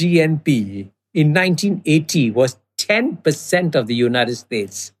 China's GNP in 1980 was 10% of the United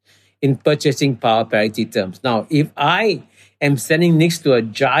States in purchasing power parity terms. Now, if I am standing next to a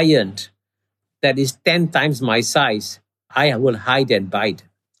giant that is 10 times my size, I will hide and bide.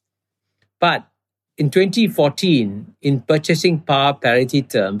 But in 2014, in purchasing power parity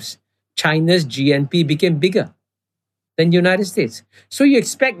terms, China's GNP became bigger than the United States. So you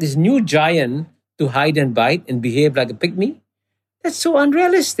expect this new giant to hide and bite and behave like a pygmy? That's so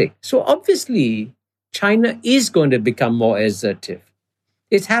unrealistic. So obviously, China is going to become more assertive.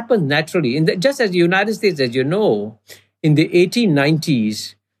 It's happened naturally. Just as the United States, as you know, in the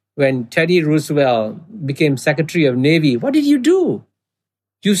 1890s, when Teddy Roosevelt became Secretary of Navy, what did you do?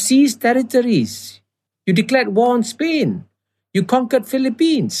 You seized territories. You declared war on Spain. You conquered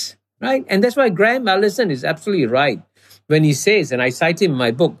Philippines, right? And that's why Graham Allison is absolutely right when he says, and I cite him in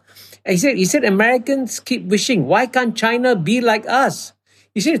my book, he said, Americans keep wishing, why can't China be like us?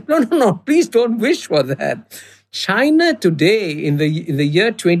 He says, no, please don't wish for that. China today, in the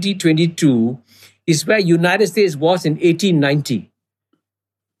year 2022, is where United States was in 1890.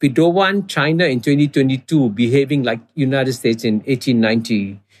 We don't want China in 2022 behaving like United States in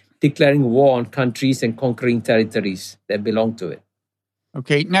 1890, declaring war on countries and conquering territories that belong to it.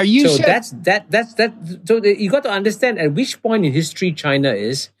 Okay, now you said... So you got to understand at which point in history China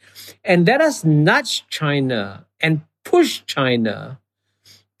is, and let us nudge China and push China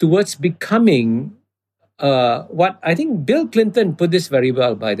towards becoming what I think Bill Clinton put this very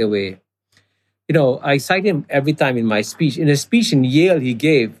well, by the way. I cite him every time in my speech. In a speech in Yale he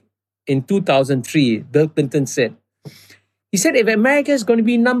gave in 2003, Bill Clinton said, if America is going to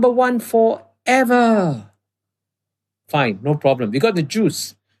be number one forever, fine, no problem. We got the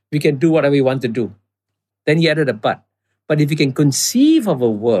juice. We can do whatever we want to do. Then he added a but. But if we can conceive of a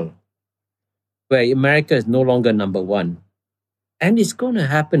world where America is no longer number one, and it's going to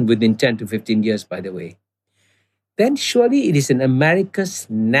happen within 10 to 15 years, by the way, then surely it is in America's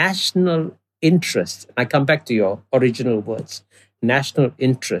national interest. I come back to your original words, national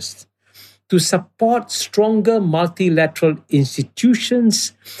interest, to support stronger multilateral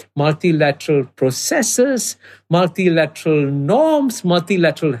institutions, multilateral processes, multilateral norms,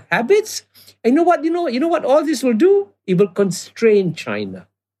 multilateral habits. And you know what all this will do? It will constrain China.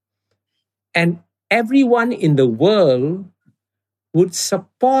 And everyone in the world would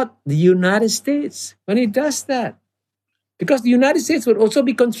support the United States when it does that. Because the United States would also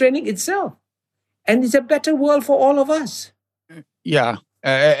be constraining itself. And it's a better world for all of us. Yeah.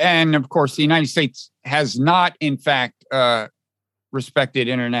 And of course, the United States has not, in fact, respected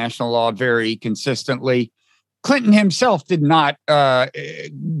international law very consistently. Clinton himself did not,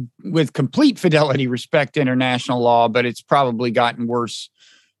 with complete fidelity, respect international law, but it's probably gotten worse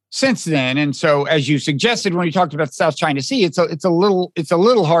since then. And so, as you suggested when you talked about the South China Sea, it's a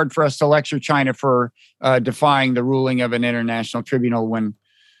little hard for us to lecture China for defying the ruling of an international tribunal when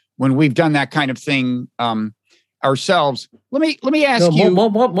we've done that kind of thing ourselves. Let me ask you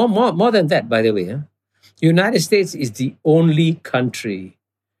more than that. By the way, the United States is the only country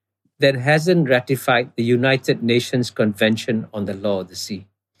that hasn't ratified the United Nations Convention on the Law of the Sea,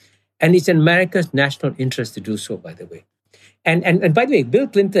 and it's in America's national interest to do so. By the way. And by the way, Bill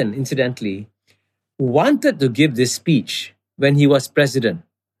Clinton, incidentally, wanted to give this speech when he was president,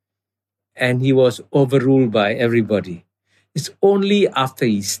 and he was overruled by everybody. It's only after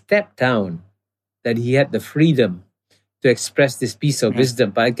he stepped down that he had the freedom to express this piece of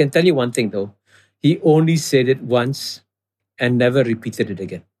wisdom. But I can tell you one thing, though. He only said it once and never repeated it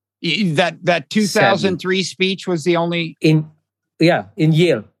again. That 2003 speech was the only... In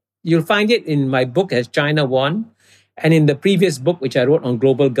Yale. You'll find it in my book, Has China Won? And in the previous book, which I wrote on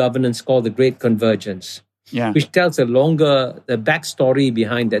global governance called The Great Convergence, which tells the backstory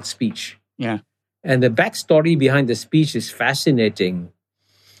behind that speech. Yeah. And the backstory behind the speech is fascinating.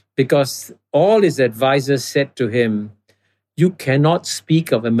 because all his advisors said to him, you cannot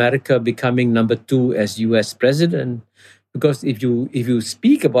speak of America becoming number 2 as US president, because if you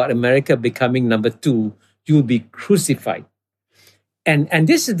speak about America becoming number 2, you'll be crucified. And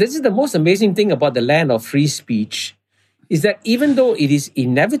this is the most amazing thing about the land of free speech, is that even though it is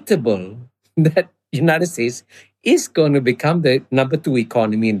inevitable that the United States is going to become the number 2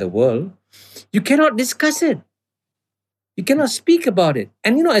 economy in the world, you cannot discuss it. You cannot speak about it.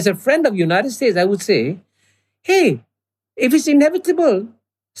 And, as a friend of the United States, I would say, hey, if it's inevitable,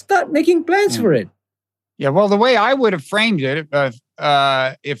 start making plans for it. Yeah, well, the way I would have framed it,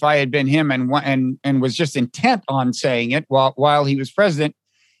 if I had been him and was just intent on saying it while he was president,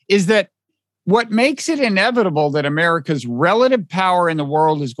 is that what makes it inevitable that America's relative power in the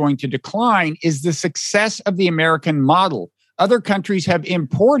world is going to decline is the success of the American model. Other countries have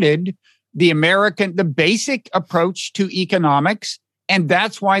imported the basic approach to economics, and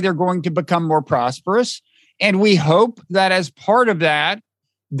that's why they're going to become more prosperous. And we hope that as part of that,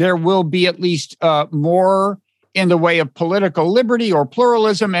 there will be at least more in the way of political liberty or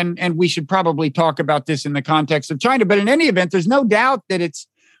pluralism. And we should probably talk about this in the context of China. But in any event, there's no doubt that it's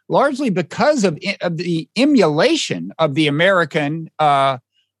largely because of the emulation of the American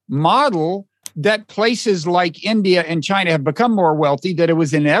model that places like India and China have become more wealthy, that it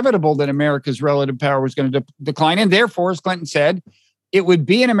was inevitable that America's relative power was going to decline. And therefore, as Clinton said, it would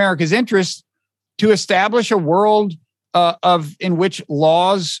be in America's interest to establish a world in which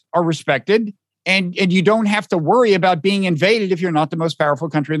laws are respected, and you don't have to worry about being invaded if you're not the most powerful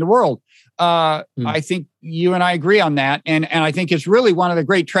country in the world. I think you and I agree on that. And I think it's really one of the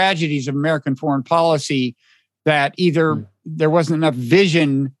great tragedies of American foreign policy that either there wasn't enough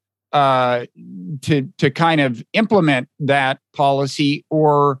vision to kind of implement that policy,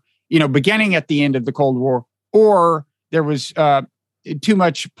 or, beginning at the end of the Cold War, or there was too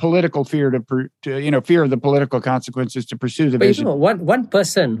much political fear fear of the political consequences to pursue the vision. One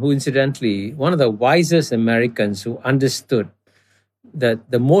person who, incidentally, one of the wisest Americans who understood that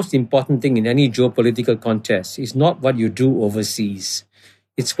the most important thing in any geopolitical contest is not what you do overseas,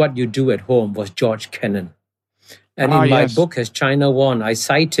 it's what you do at home, was George Kennan. And in my book, Has China Won?, I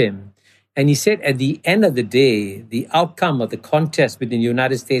cite him. And he said, at the end of the day, the outcome of the contest between the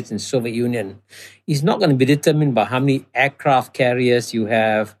United States and Soviet Union is not going to be determined by how many aircraft carriers you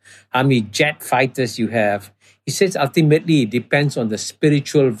have, how many jet fighters you have. He says, ultimately, it depends on the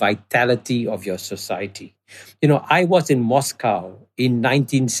spiritual vitality of your society. I was in Moscow in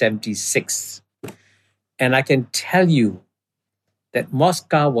 1976, and I can tell you that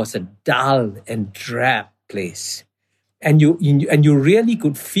Moscow was a dull and drab place. And you really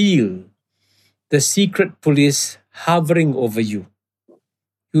could feel the secret police hovering over you.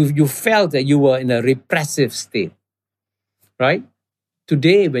 You felt that you were in a repressive state, right?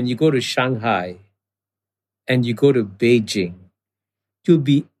 Today, when you go to Shanghai and you go to Beijing, you'll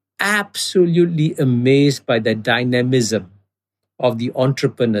be absolutely amazed by the dynamism of the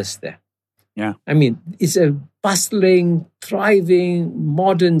entrepreneurs there. Yeah. I mean, it's a bustling, thriving,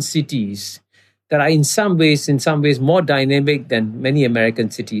 modern cities that are in some ways more dynamic than many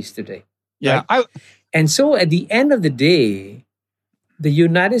American cities today. Yeah. Right? And so at the end of the day, the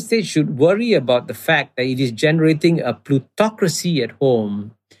United States should worry about the fact that it is generating a plutocracy at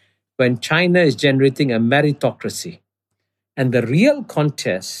home when China is generating a meritocracy. And the real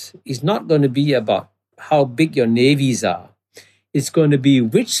contest is not going to be about how big your navies are. It's going to be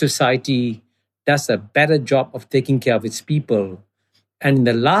which society does a better job of taking care of its people. And in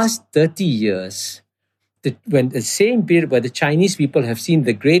the last 30 years, when the same period where the Chinese people have seen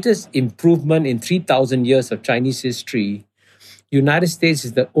the greatest improvement in 3,000 years of Chinese history, United States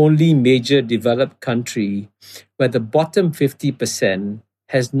is the only major developed country where the bottom 50%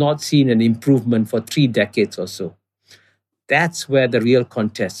 has not seen an improvement for 3 decades or so. That's where the real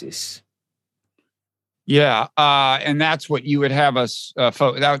contest is. Yeah, and that's what you would have us.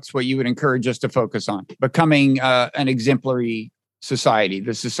 That's what you would encourage us to focus on: becoming an exemplary society,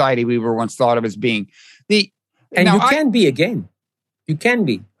 the society we were once thought of as being. Can be again. You can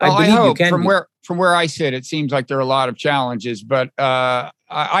be. Well, I believe hope you can be. From where I sit, it seems like there are a lot of challenges, but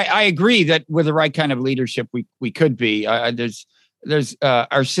I agree that with the right kind of leadership, we could be. There's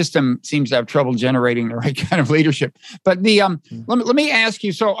our system seems to have trouble generating the right kind of leadership. But let me ask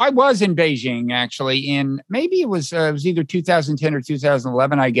you. So I was in Beijing actually in maybe it was either 2010 or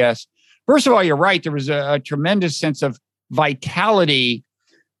 2011, I guess. First of all, you're right. There was a tremendous sense of vitality.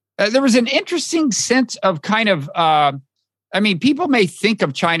 There was an interesting sense of kind of. People may think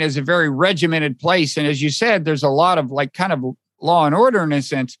of China as a very regimented place, and as you said, there's a lot of like kind of law and order in a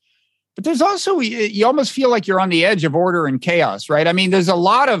sense. but there's also, you almost feel like you're on the edge of order and chaos, right? I mean, there's a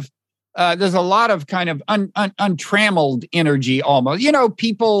lot of kind of untrammeled energy almost.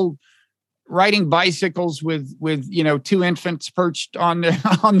 People riding bicycles with two infants perched on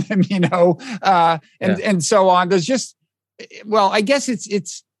them, and so on. There's just, well, I guess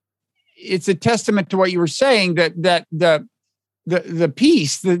it's a testament to what you were saying, that the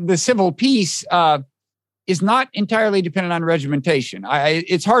peace, the civil peace, is not entirely dependent on regimentation.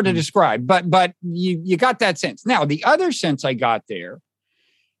 It's hard to describe, but you got that sense. Now, the other sense I got there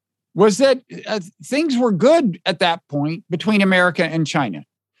was that things were good at that point between America and China.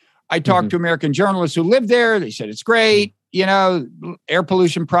 I talked to American journalists who lived there. They said it's great, air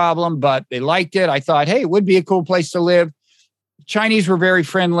pollution problem, but they liked it. I thought, hey, it would be a cool place to live. Chinese were very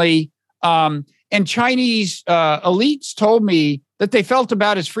friendly. And Chinese elites told me that they felt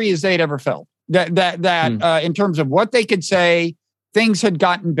about as free as they'd ever felt. That in terms of what they could say, things had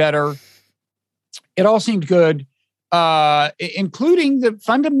gotten better. It all seemed good, including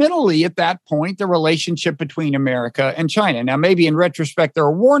fundamentally at that point, the relationship between America and China. Now, maybe in retrospect, there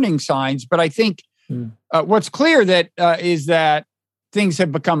are warning signs, but I think what's clear is that things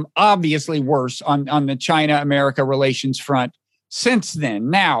have become obviously worse on the China-America relations front since then.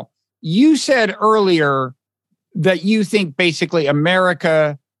 Now, you said earlier that you think basically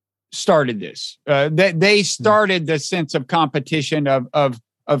America started this, that they started the sense of competition, of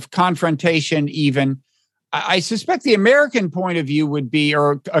confrontation even. I suspect the American point of view would be,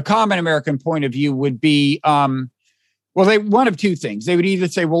 or a common American point of view would be, one of two things. They would either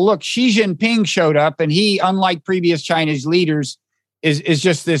say, well, look, Xi Jinping showed up and he, unlike previous Chinese leaders, is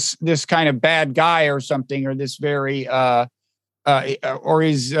just this kind of bad guy or something, or this very, or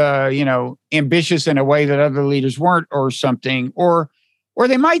is, ambitious in a way that other leaders weren't or something. Or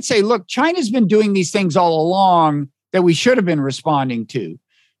they might say, look, China's been doing these things all along that we should have been responding to.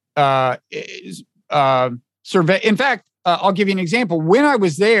 In fact, I'll give you an example. When I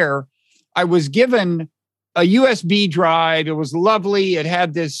was there, I was given a USB drive. It was lovely. It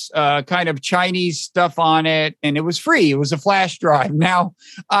had this kind of Chinese stuff on it, and it was free. It was a flash drive. Now,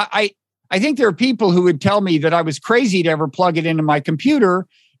 I think there are people who would tell me that I was crazy to ever plug it into my computer,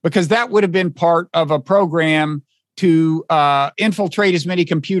 because that would have been part of a program to infiltrate as many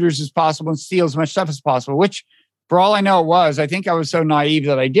computers as possible and steal as much stuff as possible, which, for all I know, it was. I think I was so naive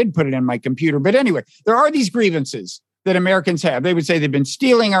that I did put it in my computer. But anyway, there are these grievances that Americans have. They would say they've been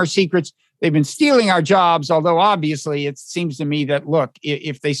stealing our secrets. They've been stealing our jobs, although obviously it seems to me that, look,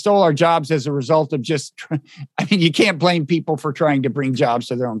 if they stole our jobs as a result of you can't blame people for trying to bring jobs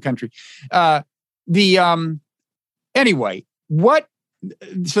to their own country. Anyway,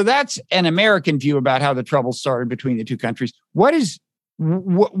 so that's an American view about how the trouble started between the two countries. What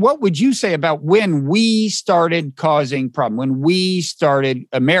would you say about when we started causing problem? When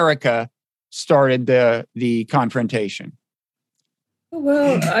America started the confrontation?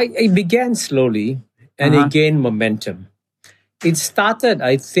 Well, it began slowly and it gained momentum. It started,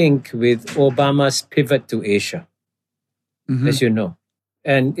 I think, with Obama's pivot to Asia, as you know.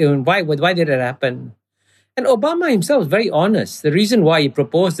 And why did it happen? And Obama himself was very honest. The reason why he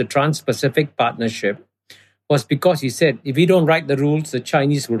proposed the Trans-Pacific Partnership was because he said, if we don't write the rules, the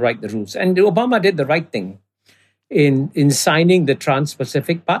Chinese will write the rules. And Obama did the right thing in signing the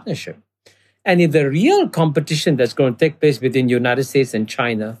Trans-Pacific Partnership. And if the real competition that's going to take place between the United States and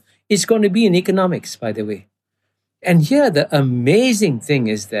China is going to be in economics, by the way. And here, the amazing thing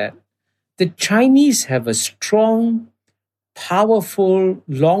is that the Chinese have a strong, powerful,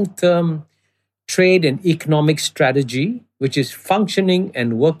 long-term trade and economic strategy, which is functioning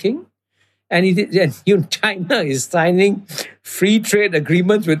and working. And China is signing free trade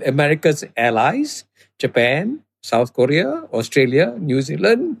agreements with America's allies, Japan, South Korea, Australia, New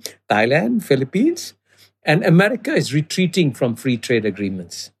Zealand, Thailand, Philippines. And America is retreating from free trade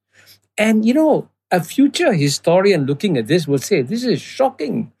agreements. And, a future historian looking at this will say, this is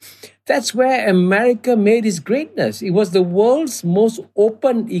shocking. That's where America made its greatness. It was the world's most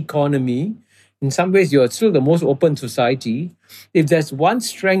open economy. In some ways, you're still the most open society. If there's one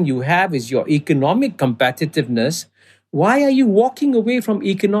strength you have is your economic competitiveness, why are you walking away from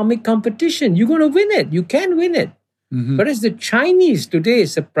economic competition? You're going to win it. You can win it. Whereas the Chinese today,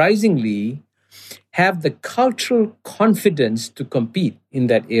 surprisingly, have the cultural confidence to compete in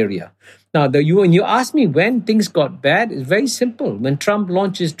that area. Now, when you ask me when things got bad, it's very simple. When Trump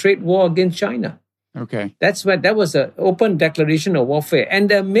launched his trade war against China. Okay. That was an open declaration of warfare. And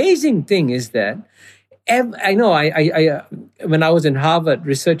the amazing thing is that I know when I was in Harvard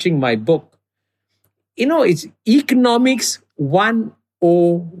researching my book, it's Economics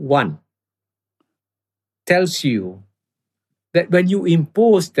 101 tells you that when you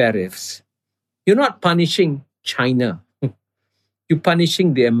impose tariffs, you're not punishing China. You're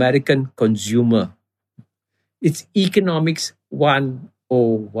punishing the American consumer. It's economics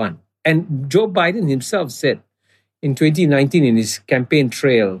 101. And Joe Biden himself said in 2019 in his campaign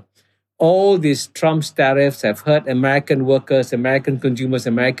trail, all these Trump's tariffs have hurt American workers, American consumers,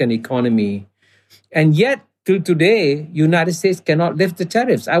 American economy. And yet, till today, United States cannot lift the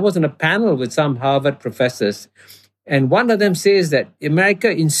tariffs. I was on a panel with some Harvard professors, and one of them says that America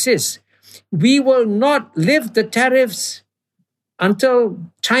insists, we will not lift the tariffs until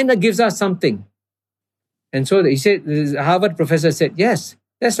China gives us something. And so he said, the Harvard professor said, yes,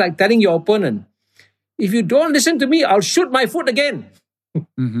 that's like telling your opponent, if you don't listen to me, I'll shoot my foot again.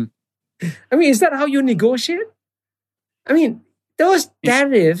 Mm-hmm. I mean, is that how you negotiate? I mean, those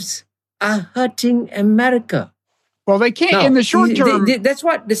tariffs are hurting America. Well, they can't now, in the short term. That's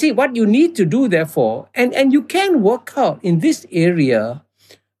what you need to do, therefore. And you can work out in this area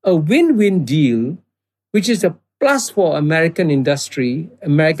a win-win deal, which is a plus for American industry,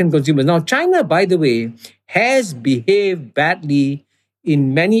 American consumers. Now, China, by the way, has behaved badly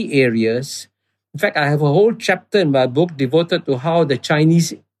in many areas. In fact, I have a whole chapter in my book devoted to how the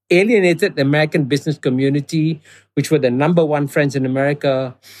Chinese alienated the American business community, which were the number one friends in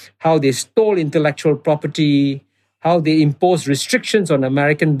America, how they stole intellectual property, how they imposed restrictions on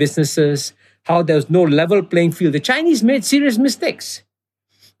American businesses, how there was no level playing field. The Chinese made serious mistakes.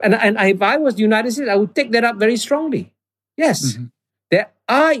 And if I was the United States, I would take that up very strongly. Yes, there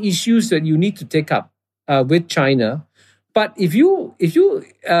are issues that you need to take up with China. But if you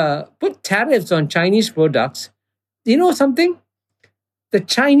put tariffs on Chinese products, you know something? The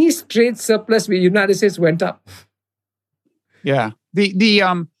Chinese trade surplus with the United States went up. Yeah.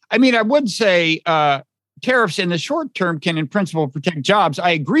 I mean, I would say tariffs in the short term can in principle protect jobs.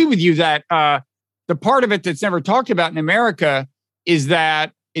 I agree with you that the part of it that's never talked about in America is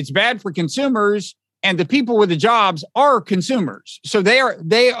that it's bad for consumers, and the people with the jobs are consumers. So they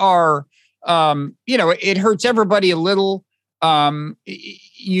are it hurts everybody a little.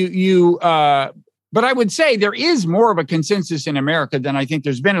 But I would say there is more of a consensus in America than I think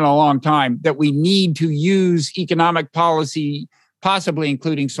there's been in a long time that we need to use economic policy, possibly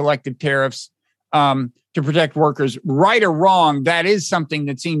including selective tariffs, to protect workers. Right or wrong, that is something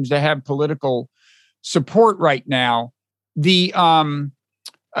that seems to have political support right now.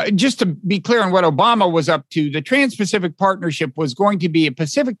 Just to be clear on what Obama was up to, the Trans-Pacific Partnership was going to be a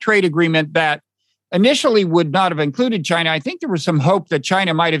Pacific trade agreement that initially would not have included China. I think there was some hope that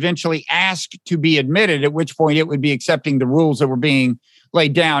China might eventually ask to be admitted, at which point it would be accepting the rules that were being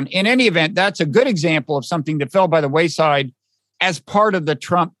laid down. In any event, that's a good example of something that fell by the wayside as part of the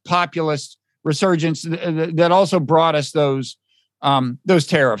Trump populist resurgence that also brought us those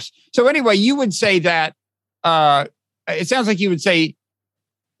tariffs. So anyway, you would say that it sounds like you would say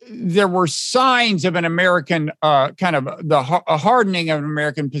there were signs of an American a hardening of an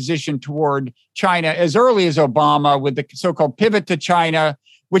American position toward China as early as Obama, with the so-called pivot to China,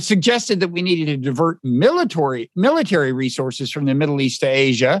 which suggested that we needed to divert military resources from the Middle East to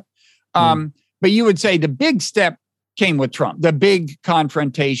Asia. But you would say the big step came with Trump. The big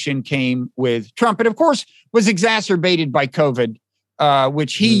confrontation came with Trump, and of course was exacerbated by COVID,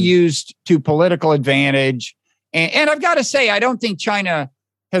 which he used to political advantage. And I've got to say, I don't think China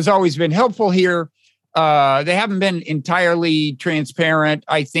has always been helpful here. They haven't been entirely transparent,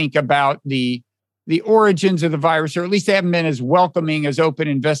 I think, about the origins of the virus, or at least they haven't been as welcoming as open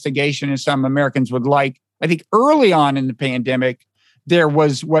investigation as some Americans would like. I think early on in the pandemic, there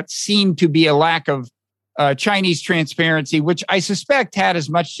was what seemed to be a lack of Chinese transparency, which I suspect had as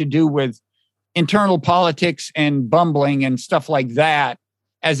much to do with internal politics and bumbling and stuff like that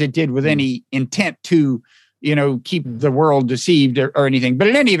as it did with any intent to keep the world deceived or anything. But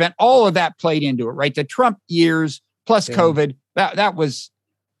in any event, all of that played into it, right? The Trump years plus COVID, that was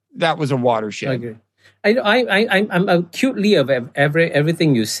a watershed. I agree. I'm acutely aware of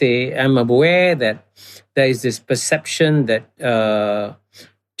everything you say. I'm aware that there is this perception that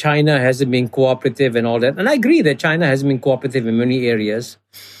China hasn't been cooperative and all that. And I agree that China hasn't been cooperative in many areas.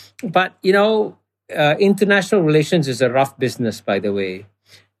 But, international relations is a rough business, by the way.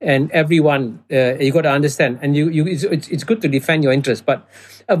 And everyone, you got to understand, and it's good to defend your interests. But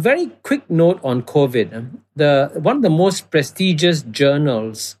a very quick note on COVID: one of the most prestigious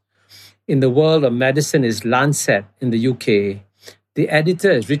journals in the world of medicine is Lancet in the UK. The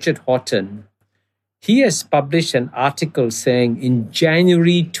editor is Richard Horton. He has published an article saying in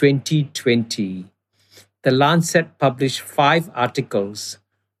January 2020, the Lancet published 5 articles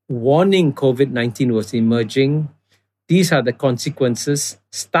warning COVID-19 was emerging. These are the consequences.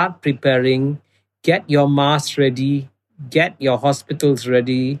 Start preparing. Get your mask ready. get your hospitals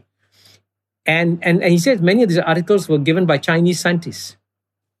ready. And he said many of these articles were given by Chinese scientists.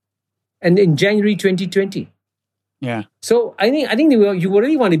 And in January 2020. Yeah. So I think you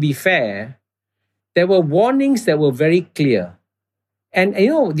really want to be fair. There were warnings that were very clear. And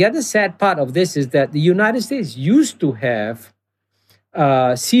the other sad part of this is that the United States used to have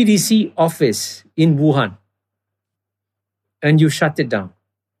a CDC office in Wuhan. And you shut it down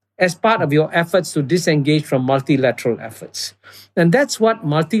as part of your efforts to disengage from multilateral efforts. And that's what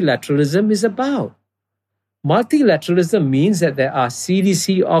multilateralism is about. Multilateralism means that there are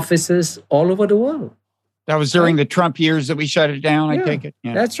CDC offices all over the world. That was during the Trump years that we shut it down, I take it.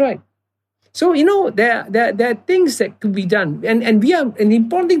 Yeah. That's right. So, there are things that could be done. And an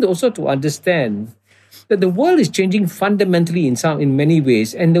important thing also to understand that the world is changing fundamentally in many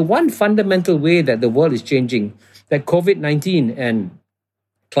ways. And the one fundamental way that the world is changing, that COVID-19 and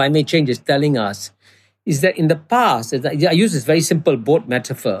climate change is telling us, is that in the past, I use this very simple boat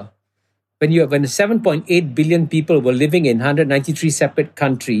metaphor. When 7.8 billion people were living in 193 separate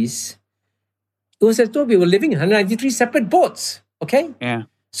countries, it was as though we were living in 193 separate boats. Okay? Yeah.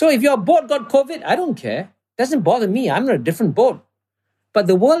 So if your boat got COVID, I don't care. It doesn't bother me. I'm on a different boat. But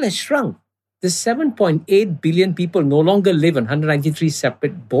the world has shrunk. The 7.8 billion people no longer live on 193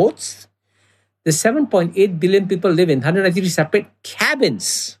 separate boats. The 7.8 billion people live in 193 separate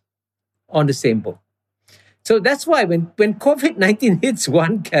cabins on the same boat. So that's why when COVID-19 hits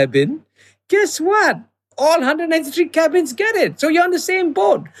one cabin, guess what? All 193 cabins get it. So you're on the same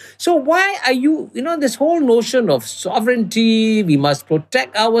boat. So why are you, this whole notion of sovereignty, we must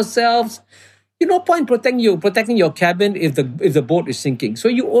protect ourselves. No point protecting your cabin if the boat is sinking. So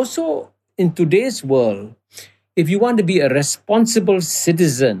you also, in today's world, if you want to be a responsible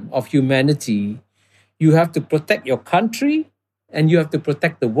citizen of humanity, you have to protect your country and you have to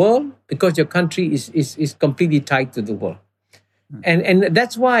protect the world, because your country is completely tied to the world. And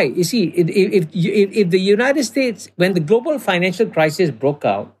that's why, you see, if the United States, when the global financial crisis broke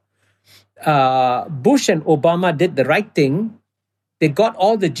out, Bush and Obama did the right thing. They got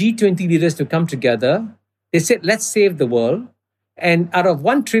all the G20 leaders to come together. They said, let's save the world. And out of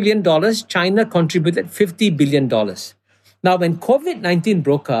 $1 trillion, China contributed $50 billion. Now, when COVID-19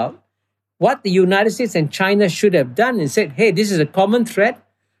 broke out, what the United States and China should have done is said, hey, this is a common threat.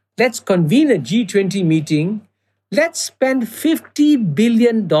 Let's convene a G20 meeting. Let's spend $50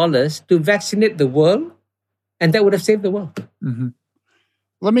 billion to vaccinate the world, and that would have saved the world. Mm-hmm.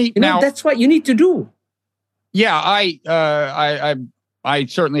 Let me now. That's what you need to do. Yeah, I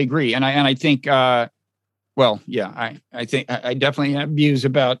certainly agree, and I think. I think I definitely have views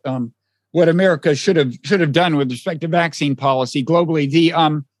about what America should have done with respect to vaccine policy globally.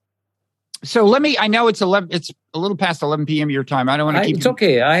 So let me. I know it's 11. It's a little past 11 p.m. your time. I don't want to keep. It's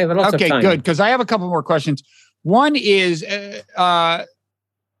okay. I have a lot of time. Okay, good, because I have a couple more questions. One is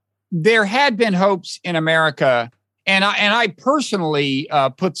there had been hopes in America, and I personally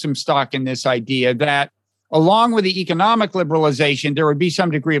put some stock in this idea that along with the economic liberalization, there would be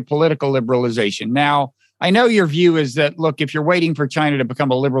some degree of political liberalization. Now, I know your view is that, look, if you're waiting for China to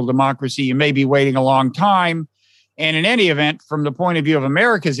become a liberal democracy, you may be waiting a long time. And in any event, from the point of view of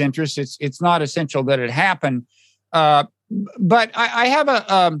America's interests, it's not essential that it happen. But I have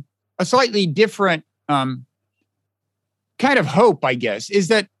a slightly different kind of hope, I guess, is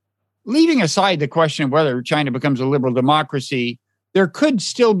that leaving aside the question of whether China becomes a liberal democracy, there could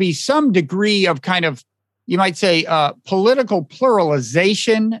still be some degree of kind of, you might say, political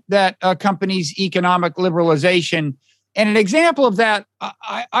pluralization that accompanies economic liberalization. And an example of that,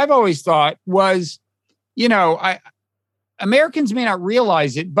 I've always thought was, Americans may not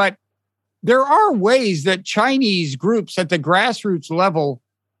realize it, but there are ways that Chinese groups at the grassroots level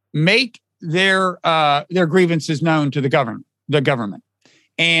make their grievances known to the government.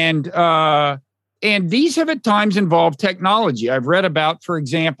 And these have at times involved technology. I've read about, for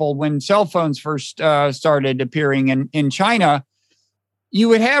example, when cell phones first started appearing in China, you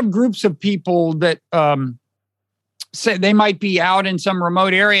would have groups of people that say they might be out in some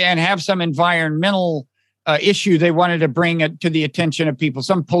remote area and have some environmental issue they wanted to bring it to the attention of people,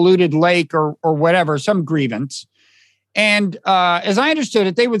 some polluted lake or whatever, some grievance. And as I understood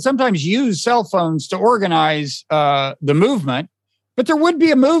it, they would sometimes use cell phones to organize the movement, but there would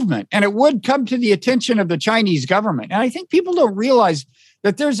be a movement and it would come to the attention of the Chinese government. And I think people don't realize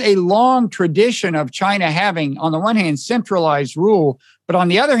that there's a long tradition of China having, on the one hand, centralized rule, but on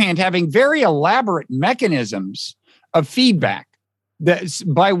the other hand, having very elaborate mechanisms of feedback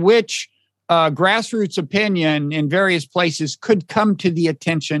by which grassroots opinion in various places could come to the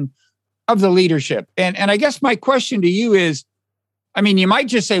attention of the leadership. And I guess my question to you is, I mean, you might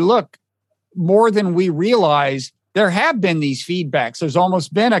just say, look, more than we realize, there have been these feedbacks. There's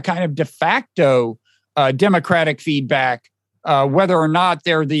almost been a kind of de facto democratic feedback, whether or not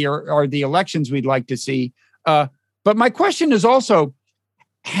they're the elections we'd like to see. But my question is also,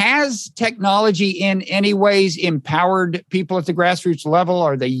 has technology in any ways empowered people at the grassroots level?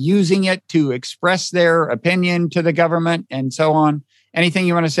 Are they using it to express their opinion to the government and so on? Anything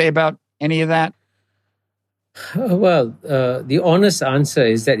you want to say about any of that? Well, the honest answer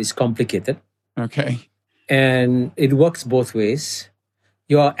is that it's complicated. Okay. And it works both ways.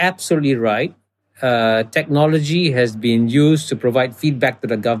 You are absolutely right. Technology has been used to provide feedback to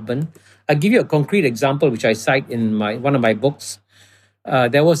the government. I'll give you a concrete example, which I cite in one of my books.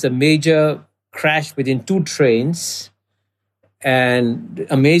 There was a major crash within two trains. And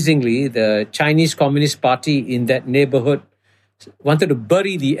amazingly, the Chinese Communist Party in that neighborhood wanted to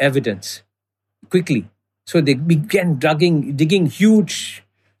bury the evidence quickly. So they began digging huge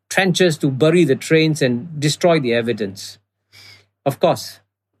trenches to bury the trains and destroy the evidence. Of course,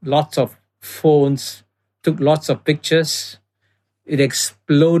 lots of phones took lots of pictures. It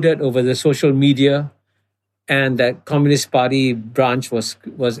exploded over the social media, and the Communist Party branch was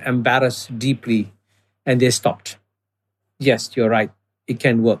embarrassed deeply, and they stopped. Yes, you're right. It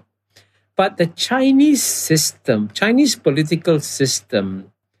can work. But the Chinese political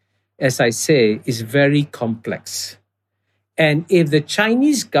system, as I say, is very complex. And if the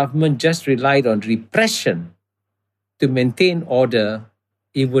Chinese government just relied on repression to maintain order,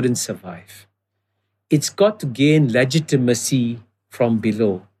 it wouldn't survive. It's got to gain legitimacy from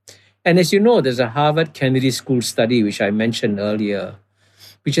below. And as you know, there's a Harvard Kennedy School study, which I mentioned earlier,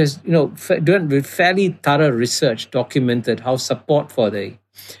 which has, done with fairly thorough research, documented how support for the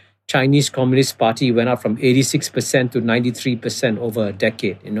Chinese Communist Party went up from 86% to 93% over a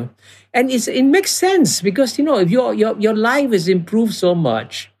decade, And it makes sense because, if your life has improved so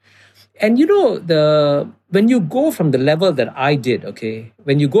much. And, when you go from the level that I did, okay,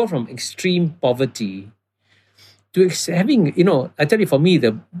 when you go from extreme poverty to having, I tell you, for me,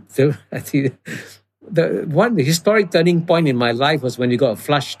 the historic turning point in my life was when you got a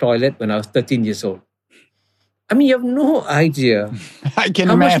flush toilet when I was 13 years old. I mean, you have no idea I can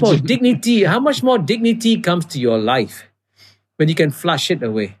imagine. How much more dignity comes to your life when you can flush it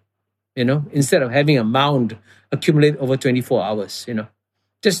away, instead of having a mound accumulate over 24 hours,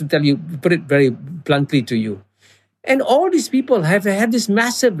 just to tell you, put it very bluntly to you. And all these people have had this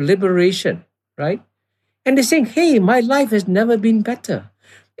massive liberation, right? And they're saying, hey, my life has never been better.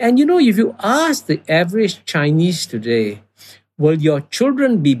 And if you ask the average Chinese today, will your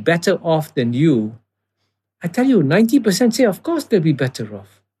children be better off than you? I tell you, 90% say, of course, they'll be better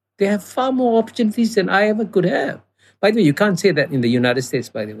off. They have far more opportunities than I ever could have. By the way, you can't say that in the United States,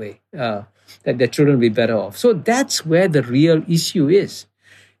 by the way, that their children will be better off. So that's where the real issue is.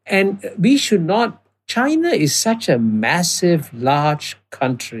 And we should not, China is such a massive, large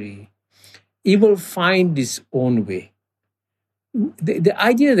country. It will find its own way. The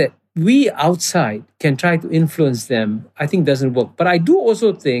idea that we outside can try to influence them, I think doesn't work. But I do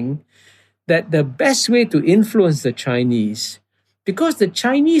also think that the best way to influence the Chinese, because the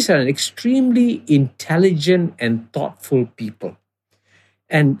Chinese are an extremely intelligent and thoughtful people.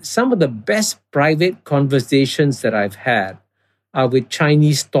 And some of the best private conversations that I've had are with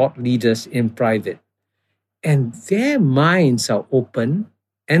Chinese thought leaders in private. And their minds are open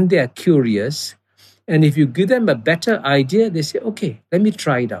and they are curious. And if you give them a better idea, they say, okay, let me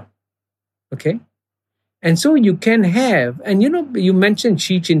try it out. Okay? And so you can have, and you mentioned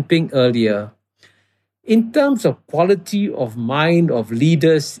Xi Jinping earlier. In terms of quality of mind of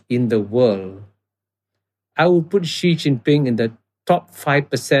leaders in the world, I would put Xi Jinping in the top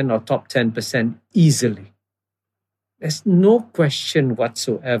 5% or top 10% easily. There's no question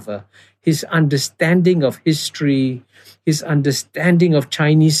whatsoever. His understanding of history, his understanding of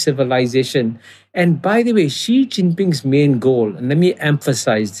Chinese civilization. And by the way, Xi Jinping's main goal, and let me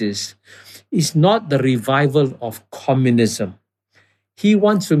emphasize this, is not the revival of communism. He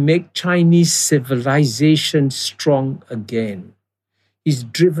wants to make Chinese civilization strong again. He's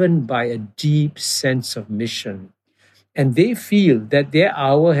driven by a deep sense of mission. And they feel that their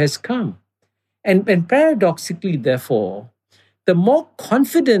hour has come. And paradoxically, therefore, the more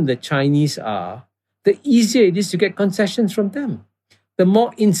confident the Chinese are, the easier it is to get concessions from them. The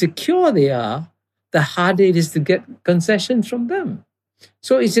more insecure they are, the harder it is to get concessions from them.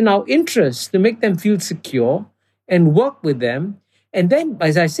 So it's in our interest to make them feel secure and work with them. And then,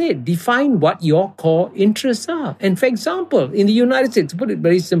 as I said, define what your core interests are. And for example, in the United States, to put it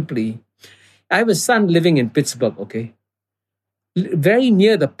very simply, I have a son living in Pittsburgh, okay? Very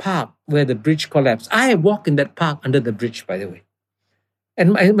near the park where the bridge collapsed. I walk in that park under the bridge, by the way.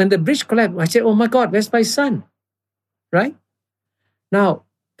 And when the bridge collapsed, I said, oh my God, where's my son? right? Now,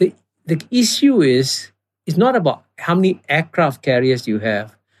 the issue is, it's not about how many aircraft carriers you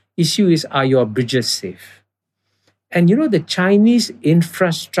have. Issue is, are your bridges safe? And the Chinese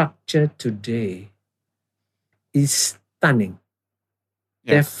infrastructure today is stunning.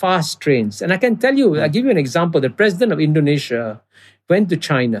 Yeah. They're fast trains. And I can tell you, I'll give you an example. The president of Indonesia went to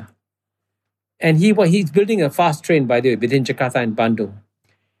China. And he's building a fast train, by the way, between Jakarta and Bandung.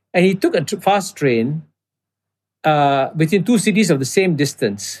 And he took a fast train between two cities of the same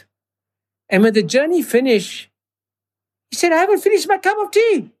distance. And when the journey finished, he said, I haven't finished my cup of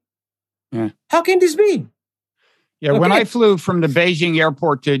tea. Yeah. How can this be? Yeah, when I flew from the Beijing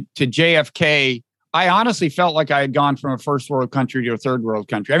airport to JFK, I honestly felt like I had gone from a first world country to a third world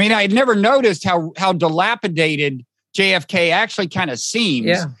country. I mean, I had never noticed how dilapidated JFK actually kind of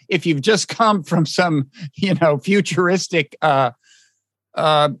seems if you've just come from some, futuristic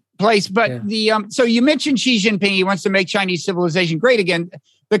place. But so you mentioned Xi Jinping. He wants to make Chinese civilization great again.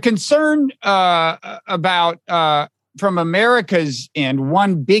 The concern about from America's end,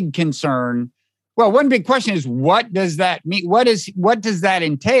 one big question is, what does that mean? What does that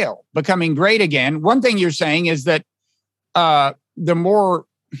entail, becoming great again? One thing you're saying is that the more,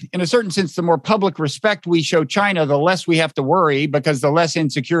 in a certain sense, the more public respect we show China, the less we have to worry, because the less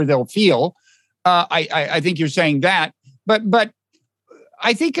insecure they'll feel. I think you're saying that. But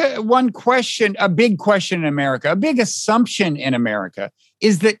I think a big question in America, a big assumption in America,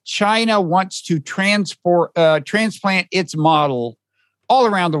 is that China wants to transplant its model all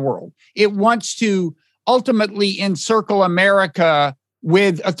around the world. It wants to ultimately encircle America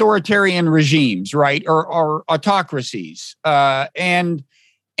with authoritarian regimes, right, or autocracies, and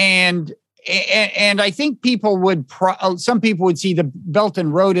I think some people would see the Belt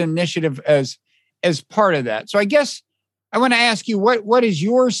and Road Initiative as part of that. So I guess I want to ask you, what is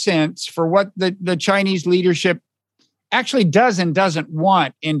your sense for what the Chinese leadership actually does and doesn't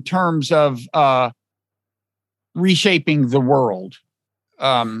want in terms of reshaping the world?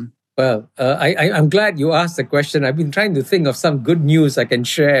 I'm glad you asked the question. I've been trying to think of some good news I can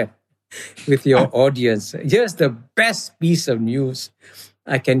share with your audience. Here's the best piece of news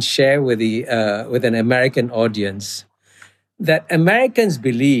I can share with an American audience, that Americans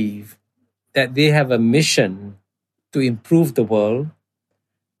believe that they have a mission to improve the world.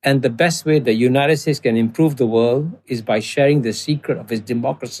 And the best way the United States can improve the world is by sharing the secret of its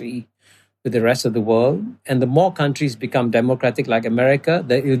democracy with the rest of the world. And the more countries become democratic like America,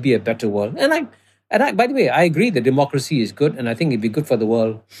 it will be a better world. And I, by the way, I agree that democracy is good, and I think it'd be good for the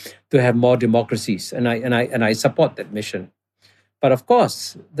world to have more democracies. And I support that mission. But of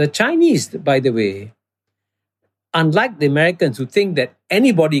course, the Chinese, by the way, unlike the Americans who think that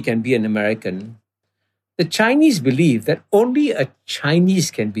anybody can be an American, the Chinese believe that only a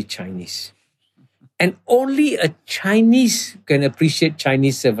Chinese can be Chinese. And only a Chinese can appreciate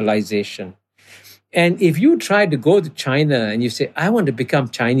Chinese civilization. And if you try to go to China and you say, I want to become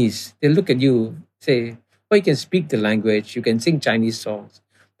Chinese, they look at you, say, well, you can speak the language, you can sing Chinese songs,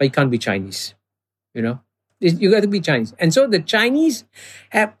 but you can't be Chinese. You got to be Chinese. And so the Chinese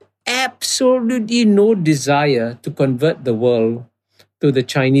have absolutely no desire to convert the world to the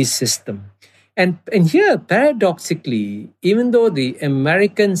Chinese system. And here, paradoxically, even though the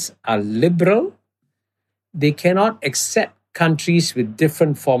Americans are liberal, they cannot accept countries with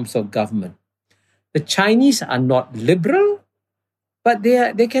different forms of government. The Chinese are not liberal, but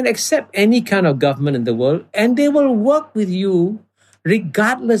they can accept any kind of government in the world, and they will work with you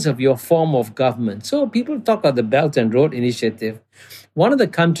regardless of your form of government. So people talk about the Belt and Road Initiative. One of the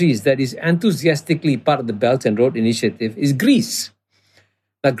countries that is enthusiastically part of the Belt and Road Initiative is Greece.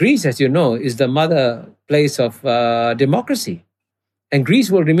 Now, Greece, as you know, is the mother place of democracy, and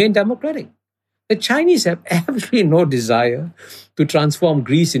Greece will remain democratic. The Chinese have absolutely no desire to transform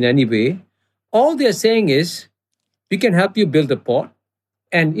Greece in any way. All they're saying is, we can help you build a port.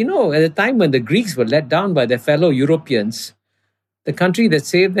 And, at the time when the Greeks were let down by their fellow Europeans, the country that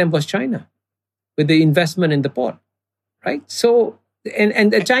saved them was China, with the investment in the port, right? So,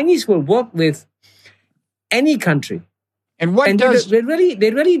 and the Chinese will work with any country. And they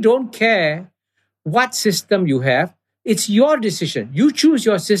really don't care what system you have. It's your decision. You choose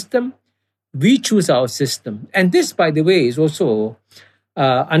your system. We choose our system. And this, by the way, is also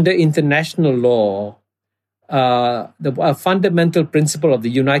under international law, a fundamental principle of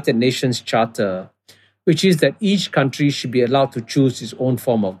the United Nations Charter, which is that each country should be allowed to choose its own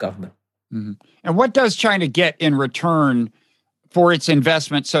form of government. Mm-hmm. And what does China get in return for its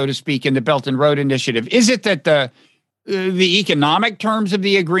investment, so to speak, in the Belt and Road Initiative? Is it that the economic terms of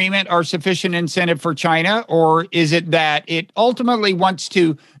the agreement are sufficient incentive for China, or is it that it ultimately wants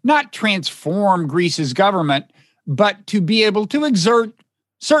to not transform Greece's government, but to be able to exert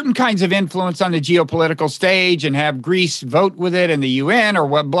certain kinds of influence on the geopolitical stage and have Greece vote with it in the UN or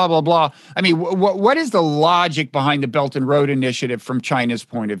what, blah, blah, blah. I mean, what is the logic behind the Belt and Road Initiative from China's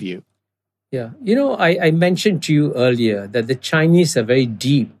point of view? Yeah. I mentioned to you earlier that the Chinese are very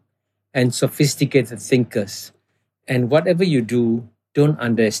deep and sophisticated thinkers. And whatever you do, don't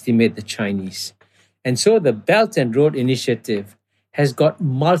underestimate the Chinese. And so the Belt and Road Initiative has got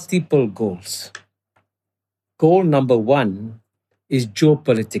multiple goals. Goal number one is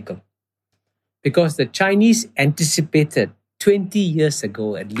geopolitical, because the Chinese anticipated 20 years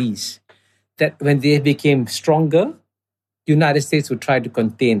ago at least that when they became stronger, the United States would try to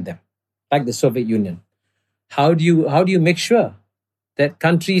contain them, like the Soviet Union. How do you make sure that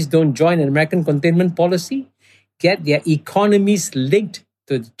countries don't join an American containment policy? Get their economies linked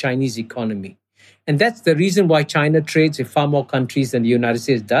to the Chinese economy. And that's the reason why China trades with far more countries than the United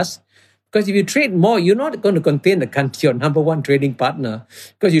States does. Because if you trade more, you're not going to contain the country, your number one trading partner,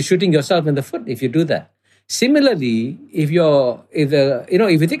 because you're shooting yourself in the foot if you do that. Similarly, if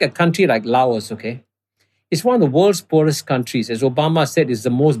you take a country like Laos, okay, it's one of the world's poorest countries. As Obama said, it's the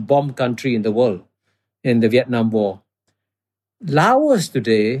most bombed country in the world in the Vietnam War. Laos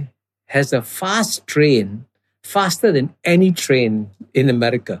today has a fast train, faster than any train in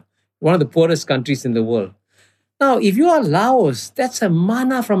America, one of the poorest countries in the world. Now, if you are Laos, that's a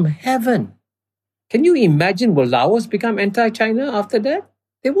manna from heaven. Can you imagine, will Laos become anti-China after that?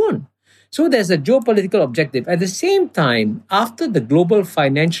 They won't. So there's a geopolitical objective. At the same time, after the global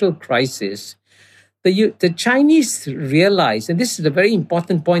financial crisis, the Chinese realized, and this is a very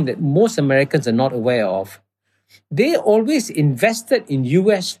important point that most Americans are not aware of, they always invested in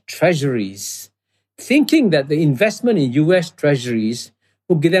U.S. treasuries, thinking that the investment in U.S. treasuries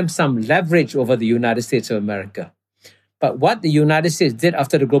will give them some leverage over the United States of America. But what the United States did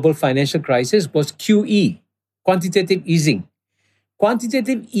after the global financial crisis was QE, quantitative easing.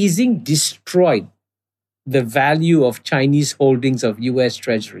 Quantitative easing destroyed the value of Chinese holdings of US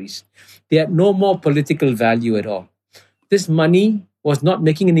treasuries. They had no more political value at all. This money was not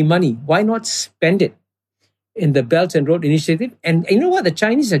making any money. Why not spend it in the Belt and Road Initiative? And you know what? The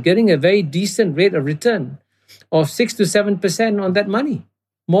Chinese are getting a very decent rate of return of 6 to 7% on that money,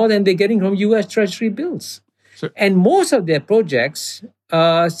 more than they're getting from US Treasury bills. And most of their projects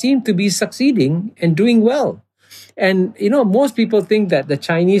seem to be succeeding and doing well. And, most people think that the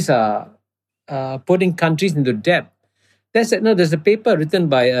Chinese are putting countries into debt. There's a paper written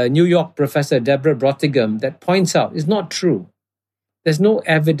by a New York professor, Deborah Brottingham, that points out it's not true. There's no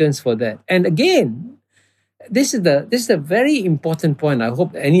evidence for that. And again, this is a very important point I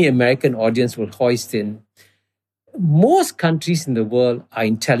hope any American audience will hoist in. Most countries in the world are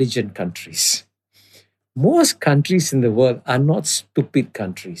intelligent countries. Most countries in the world are not stupid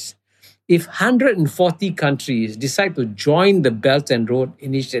countries. If 140 countries decide to join the Belt and Road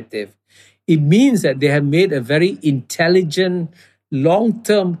Initiative, it means that they have made a very intelligent,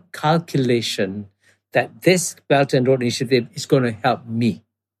 long-term calculation that this Belt and Road Initiative is going to help me,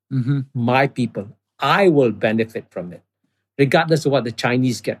 my people. I will benefit from it, regardless of what the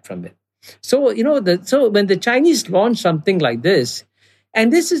Chinese get from it. So, when the Chinese launch something like this,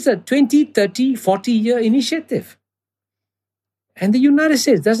 and this is a 20, 30, 40-year initiative, and the United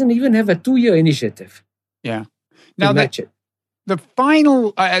States doesn't even have a 2-year initiative. Yeah. Now, the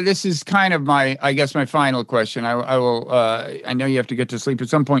final, this is kind of my final question. I will, I know you have to get to sleep at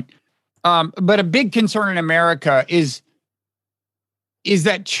some point. But a big concern in America is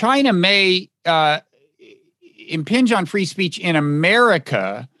that China may impinge on free speech in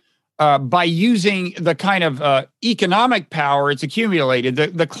America by using the kind of economic power it's accumulated.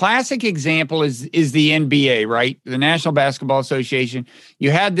 The classic example is the NBA, right? The National Basketball Association.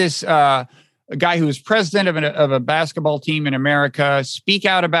 You had this a guy who was president of a basketball team in America speak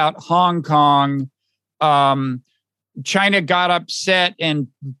out about Hong Kong. China got upset and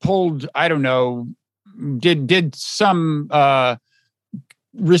pulled, I don't know, did some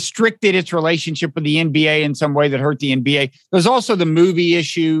restricted its relationship with the NBA in some way that hurt the NBA. There's also the movie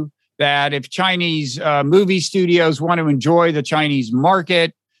issue that if Chinese movie studios want to enjoy the Chinese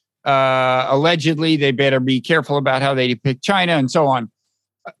market, allegedly, they better be careful about how they depict China and so on.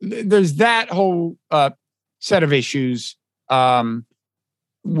 There's that whole set of issues. Do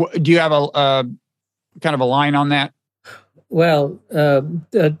you have a kind of a line on that? Well,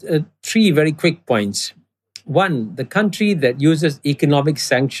 3 very quick points. One, the country that uses economic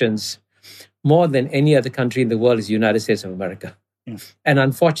sanctions more than any other country in the world is the United States of America. Yeah. And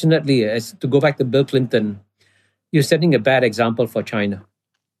unfortunately, to go back to Bill Clinton, you're setting a bad example for China.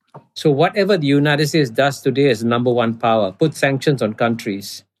 So whatever the United States does today as number one power, put sanctions on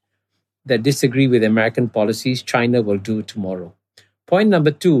countries, that disagree with American policies, China will do tomorrow. Point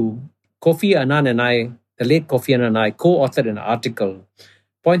number two, Kofi Annan and I, the late Kofi Annan and I, co-authored an article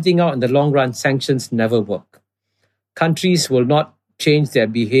pointing out in the long run, sanctions never work. Countries will not change their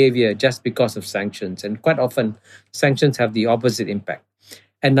behavior just because of sanctions. And quite often, sanctions have the opposite impact.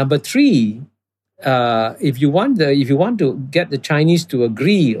 And number three, if you want to get the Chinese to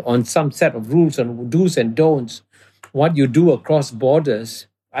agree on some set of rules on do's and don'ts, what you do across borders,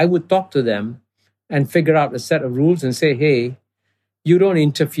 I would talk to them and figure out a set of rules and say, hey, you don't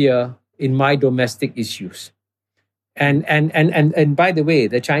interfere in my domestic issues. And by the way,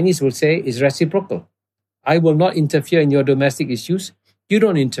 the Chinese will say it's reciprocal. I will not interfere in your domestic issues. You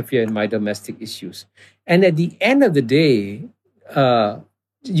don't interfere in my domestic issues. And at the end of the day,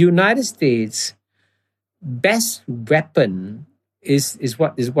 United States' best weapon is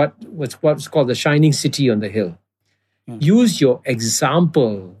what's called the shining city on the hill. Use your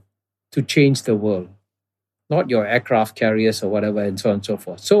example to change the world, not your aircraft carriers or whatever, and so on and so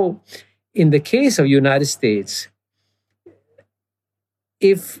forth. So in the case of United States,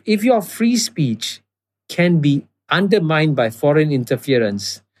 if your free speech can be undermined by foreign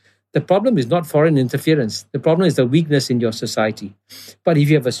interference, the problem is not foreign interference. The problem is the weakness in your society. But if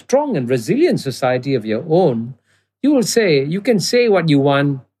you have a strong and resilient society of your own, you can say what you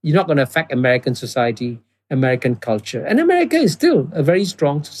want. You're not going to affect American society, American culture. And America is still a very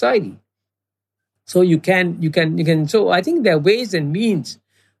strong society. So you can. So I think there are ways and means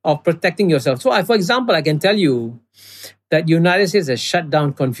of protecting yourself. So for example, I can tell you that United States has shut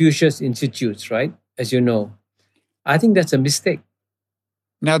down Confucius Institutes, right? As you know. I think that's a mistake.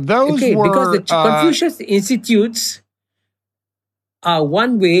 Now, those were... Because the Confucius Institutes are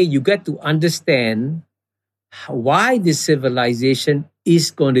one way you get to understand why this civilization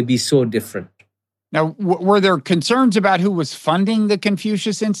is going to be so different. Now, were there concerns about who was funding the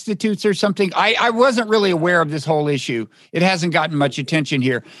Confucius Institutes or something? I wasn't really aware of this whole issue. It hasn't gotten much attention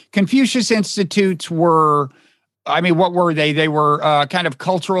here. Confucius Institutes were... what were they? They were kind of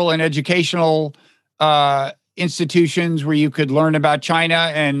cultural and educational institutions where you could learn about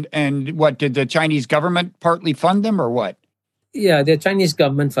China, and what, did the Chinese government partly fund them, or what? Yeah, the Chinese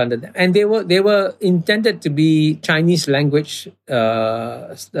government funded them, and they were intended to be Chinese language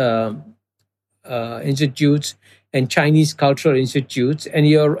institutes and Chinese cultural institutes,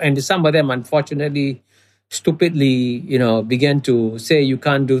 and some of them, unfortunately, stupidly, began to say you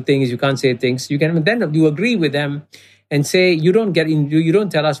can't do things, you can't say things. Then you agree with them and say you don't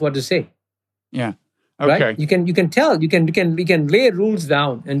tell us what to say. Yeah. Okay. Right? You can lay rules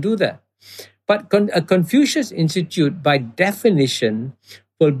down and do that. But a Confucius Institute, by definition,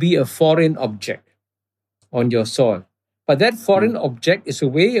 will be a foreign object on your soil. But that foreign object is a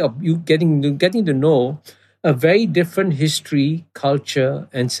way of you getting to know a very different history, culture,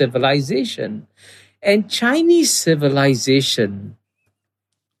 and civilization. And Chinese civilization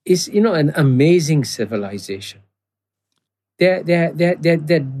is, an amazing civilization. Their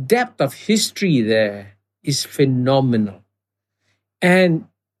depth of history there is phenomenal. And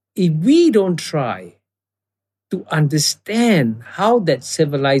if we don't try to understand how that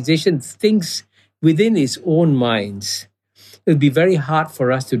civilization thinks within its own minds, it'll be very hard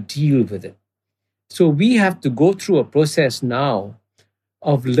for us to deal with it. So we have to go through a process now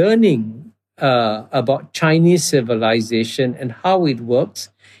of learning about Chinese civilization and how it works,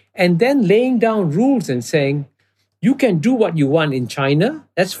 and then laying down rules and saying, you can do what you want in China,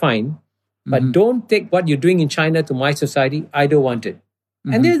 that's fine, but don't take what you're doing in China to my society. I don't want it.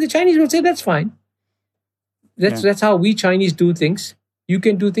 And then the Chinese will say, that's fine. That's how we Chinese do things. You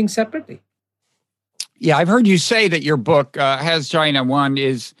can do things separately. Yeah, I've heard you say that your book, Has China Won,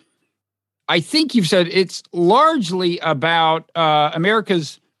 is, I think you've said it's largely about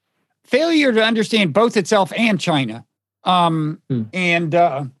America's failure to understand both itself and China.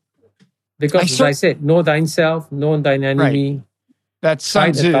 Because, as I said, know thyself, know thine enemy. Right. That's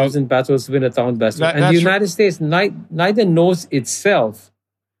Sun Tzu. Fight 1,000 battles, win 1,000 battles. And the United States neither knows itself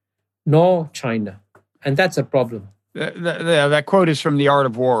nor China. And that's a problem. That quote is from The Art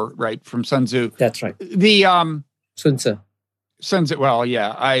of War, right? From Sun Tzu. That's right. Sun Tzu. Sun Tzu. Well,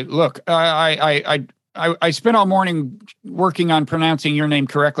 yeah. I spent all morning working on pronouncing your name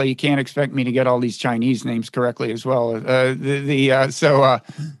correctly. You can't expect me to get all these Chinese names correctly as well.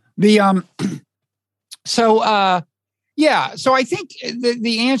 So I think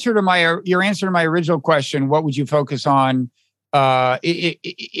the answer to your answer to my original question, what would you focus on?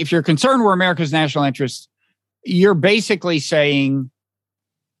 If your concern were America's national interests, you're basically saying,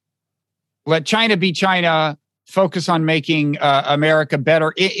 let China be China, focus on making America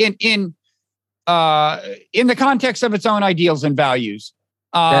better in the context of its own ideals and values.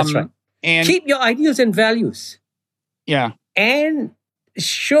 That's right. And keep your ideals and values. Yeah. And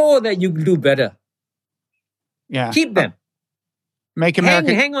show that you do better. Yeah. Keep them. Make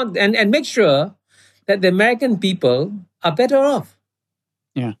America... Hang on and make sure that the American people are better off.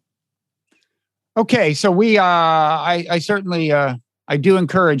 Yeah. Okay. So I certainly, I do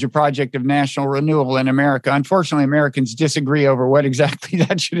encourage a project of national renewal in America. Unfortunately, Americans disagree over what exactly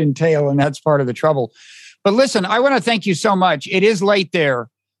that should entail, and that's part of the trouble. But listen, I want to thank you so much. It is late there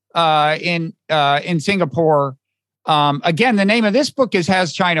in Singapore. Again, the name of this book is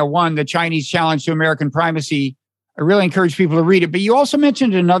Has China Won? The Chinese Challenge to American Primacy. I really encourage people to read it. But you also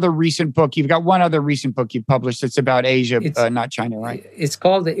mentioned another recent book. You've got one other recent book you published. It's about Asia, not China, right? It's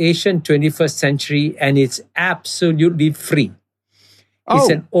called The Asian 21st Century, and it's absolutely free. It's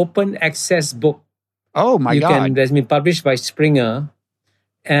an open access book. Oh, my God. That's been published by Springer.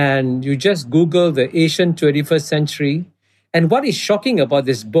 And you just Google The Asian 21st Century. And what is shocking about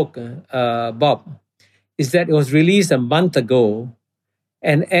this book, Bob, is that it was released a month ago.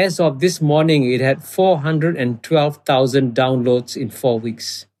 And as of this morning, it had 412,000 downloads in 4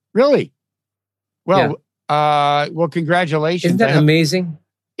 weeks. Really? Well, well, congratulations. Isn't that amazing?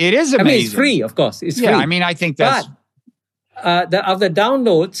 It is amazing. I mean, it's free, of course. It's free. I mean, I think that's... But of the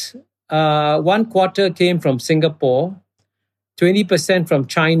downloads, 1/4 came from Singapore, 20% from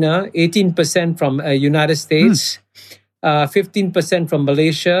China, 18% from United States, 15% from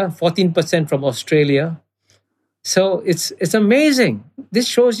Malaysia, 14% from Australia. So it's amazing. This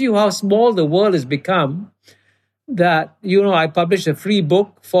shows you how small the world has become. That, I published a free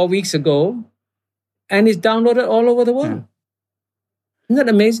book 4 weeks ago, and it's downloaded all over the world. Yeah. Isn't that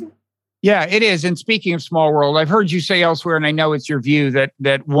amazing? Yeah, it is. And speaking of small world, I've heard you say elsewhere, and I know it's your view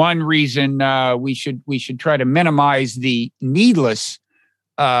that one reason we should try to minimize the needless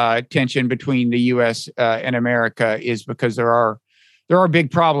tension between the U.S. And America is because there are big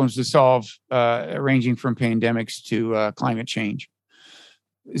problems to solve, ranging from pandemics to climate change.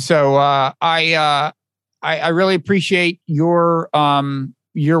 So I really appreciate your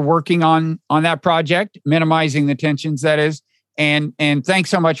working on that project, minimizing the tensions. That is. And thanks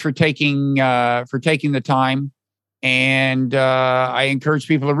so much for taking the time. And I encourage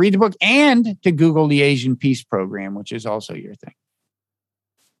people to read the book and to Google the Asian Peace Program, which is also your thing.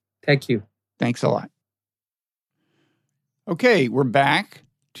 Thank you. Thanks a lot. Okay, we're back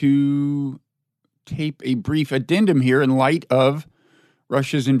to tape a brief addendum here in light of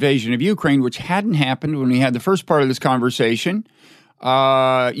Russia's invasion of Ukraine, which hadn't happened when we had the first part of this conversation.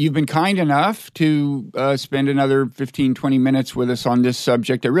 You've been kind enough to spend another 15, 20 minutes with us on this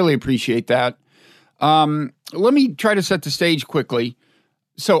subject. I really appreciate that. Let me try to set the stage quickly.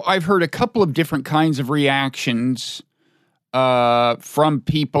 So I've heard a couple of different kinds of reactions from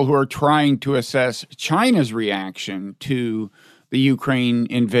people who are trying to assess China's reaction to the Ukraine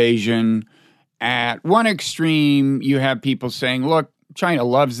invasion. At one extreme, you have people saying, look, China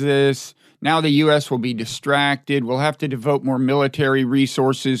loves this. Now the U.S. will be distracted. We'll have to devote more military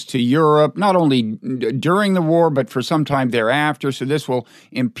resources to Europe, not only during the war, but for some time thereafter. So this will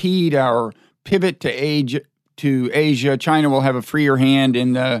impede our pivot to Asia. China will have a freer hand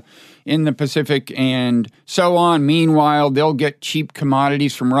in the Pacific and so on. Meanwhile, they'll get cheap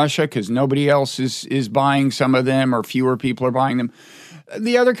commodities from Russia because nobody else is buying some of them, or fewer people are buying them.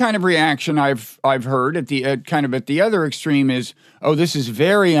 The other kind of reaction I've heard at the other extreme is, oh, this is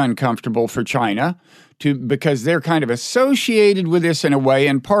very uncomfortable for China because they're kind of associated with this in a way.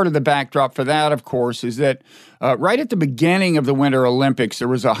 And part of the backdrop for that, of course, is that right at the beginning of the Winter Olympics, there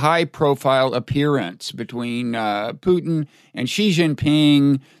was a high-profile appearance between Putin and Xi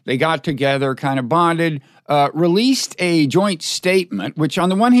Jinping. They got together, kind of bonded, released a joint statement, which on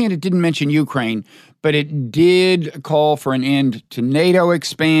the one hand, it didn't mention Ukraine, but it did call for an end to NATO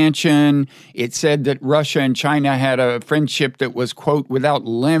expansion. It said that Russia and China had a friendship that was, quote, without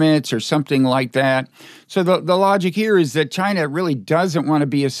limits or something like that. So the logic here is that China really doesn't want to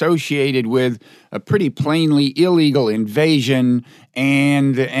be associated with a pretty plainly illegal invasion,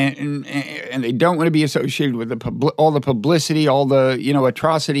 and they don't want to be associated with all the publicity, all the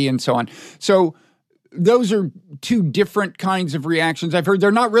atrocity and so on. So those are two different kinds of reactions. I've heard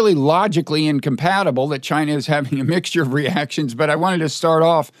they're not really logically incompatible, that China is having a mixture of reactions, but I wanted to start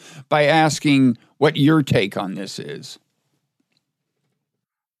off by asking what your take on this is.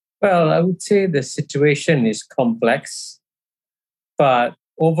 Well, I would say the situation is complex, but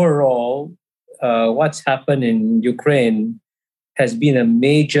overall, what's happened in Ukraine has been a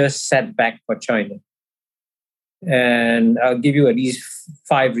major setback for China. And I'll give you at least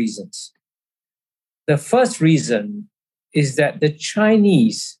 5 reasons. The first reason is that the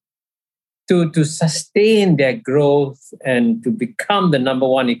Chinese to sustain their growth and to become the number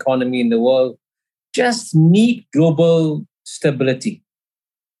one economy in the world, just need global stability.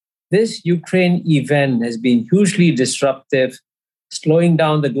 This Ukraine event has been hugely disruptive, slowing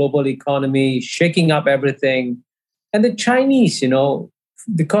down the global economy, shaking up everything. And the Chinese,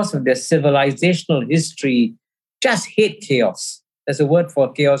 because of their civilizational history, just hate chaos. There's a word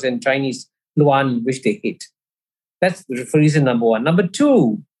for chaos in Chinese, luan, which they hate. That's for reason number one. Number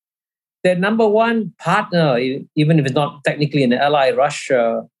two, their number one partner, even if it's not technically an ally,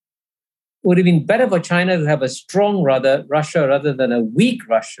 Russia, would have been better for China to have a strong Russia rather than a weak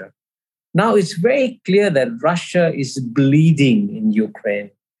Russia. Now it's very clear that Russia is bleeding in Ukraine.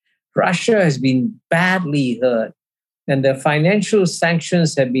 Russia has been badly hurt, and the financial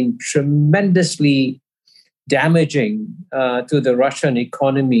sanctions have been tremendously damaging to the Russian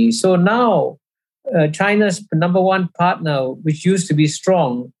economy. So now China's number one partner, which used to be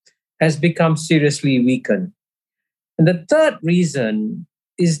strong, has become seriously weakened. And the third reason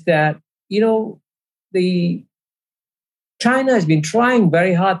is that, China has been trying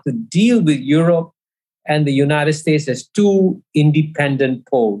very hard to deal with Europe and the United States as two independent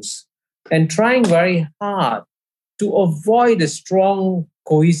poles, and trying very hard to avoid a strong,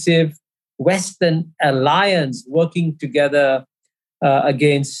 cohesive Western alliance working together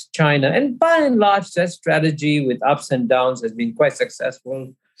against China. And by and large, that strategy with ups and downs has been quite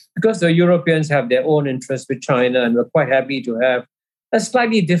successful because the Europeans have their own interests with China and were quite happy to have a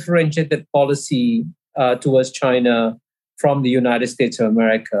slightly differentiated policy towards China from the United States of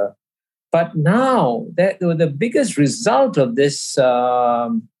America. But now, the biggest result of this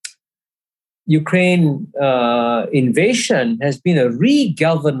Ukraine invasion has been a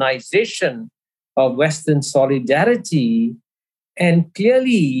re-galvanization of Western solidarity. And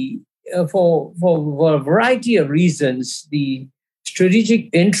clearly, for a variety of reasons, the strategic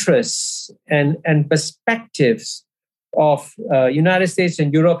interests and perspectives of United States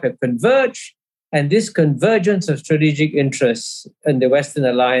and Europe have converged. And this convergence of strategic interests in the Western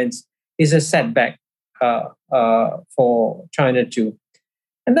alliance is a setback for China too.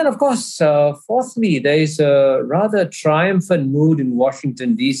 And then, of course, fourthly, there is a rather triumphant mood in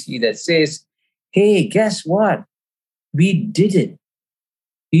Washington, D.C. that says, hey, guess what? We did it.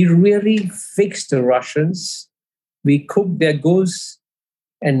 We really fixed the Russians. We cooked their goose.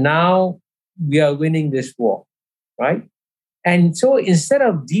 And now we are winning this war, right? And so instead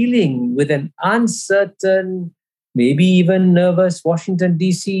of dealing with an uncertain, maybe even nervous Washington,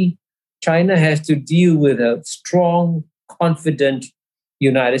 D.C., China has to deal with a strong, confident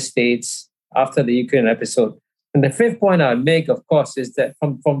United States after the Ukraine episode. And the fifth point I make, of course, is that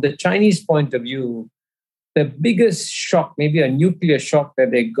from the Chinese point of view, the biggest shock, maybe a nuclear shock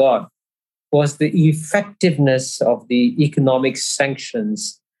that they got, was the effectiveness of the economic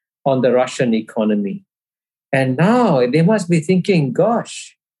sanctions on the Russian economy. And now they must be thinking,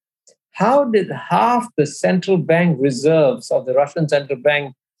 gosh, how did half the central bank reserves of the Russian central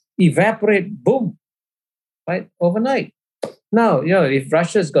bank evaporate, boom, right, overnight? Now, if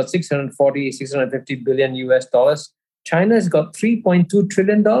Russia's got 650 billion US dollars, China's got $3.2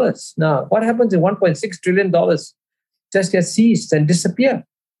 trillion. Now, what happens if $1.6 trillion just gets seized and disappear?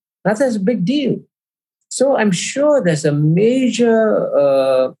 That's a big deal. So I'm sure there's a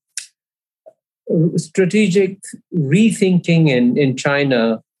major strategic rethinking in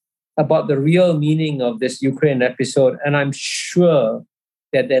China about the real meaning of this Ukraine episode. And I'm sure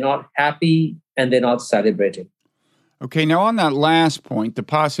that they're not happy and they're not celebrating. Okay, now on that last point, the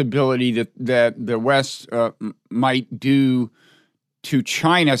possibility that the West might do to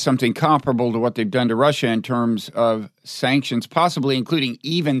China something comparable to what they've done to Russia in terms of sanctions, possibly including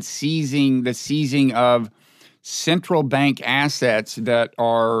even seizing of central bank assets that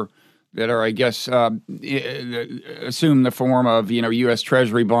are, I guess, assume the form of, U.S.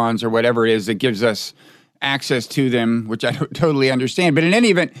 Treasury bonds or whatever it is that gives us access to them, which I don't totally understand. But in any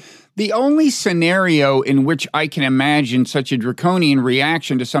event, the only scenario in which I can imagine such a draconian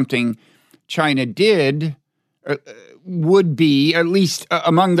reaction to something China did would be, at least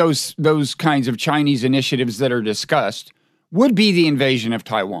among those kinds of Chinese initiatives that are discussed, would be the invasion of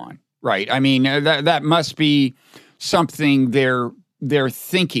Taiwan, right? I mean, that must be something they're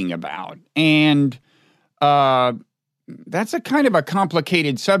thinking about. And that's a kind of a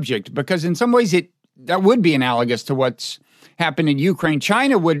complicated subject because in some ways that would be analogous to what's happened in Ukraine.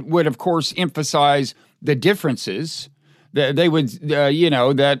 China would of course emphasize the differences. They would,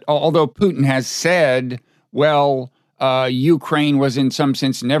 that although Putin has said, well, Ukraine was in some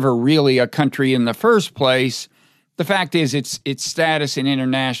sense never really a country in the first place, the fact is its status in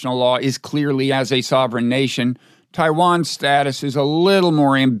international law is clearly as a sovereign nation. Taiwan's status is a little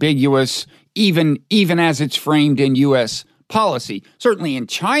more ambiguous, even as it's framed in U.S. policy. Certainly in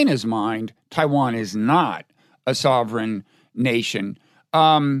China's mind, Taiwan is not a sovereign nation.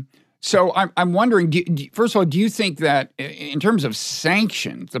 So I'm wondering, first of all, do you think that in terms of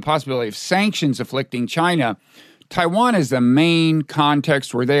sanctions, the possibility of sanctions afflicting China, Taiwan is the main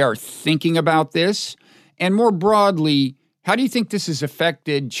context where they are thinking about this? And more broadly, how do you think this has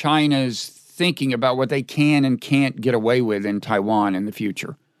affected China's thinking about what they can and can't get away with in Taiwan in the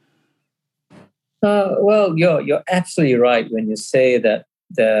future? Well, you're absolutely right when you say that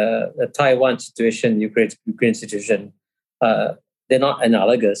the Taiwan situation, Ukraine situation, they're not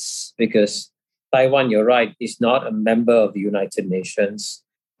analogous, because Taiwan, you're right, is not a member of the United Nations.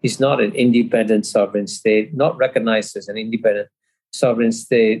 It's not an independent sovereign state, not recognized as an independent sovereign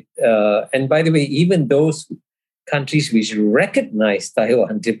state. And by the way, even those countries which recognize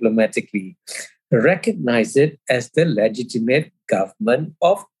Taiwan diplomatically recognize it as the legitimate government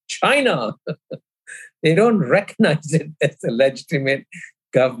of China. They don't recognize it as the legitimate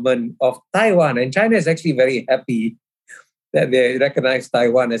government of Taiwan. And China is actually very happy that they recognize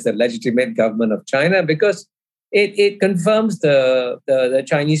Taiwan as the legitimate government of China, because it confirms the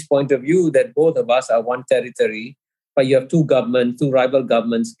Chinese point of view that both of us are one territory, but you have two rival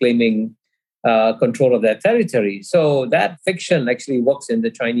governments claiming control of that territory. So that fiction actually works in the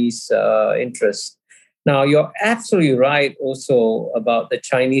Chinese interest. Now, you're absolutely right also about the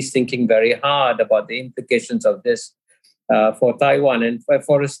Chinese thinking very hard about the implications of this for Taiwan. And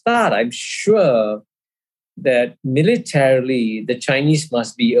for a start, I'm sure that militarily, the Chinese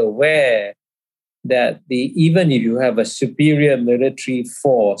must be aware that even if you have a superior military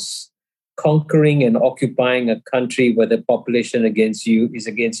force conquering and occupying a country where the population against you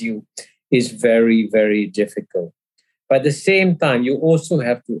is very, very difficult. But at the same time, you also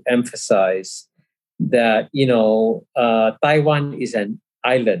have to emphasize that, Taiwan is an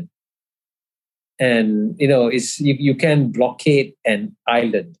island. And, you can blockade an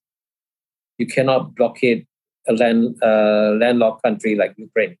island. You cannot blockade a landlocked country like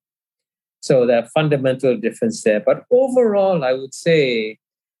Ukraine. So there are fundamental difference there. But overall, I would say,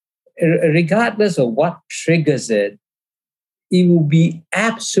 regardless of what triggers it, it will be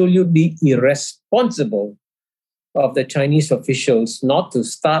absolutely irresponsible of the Chinese officials not to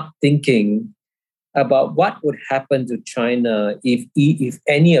start thinking about what would happen to China if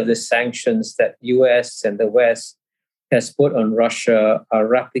any of the sanctions that US and the West has put on Russia are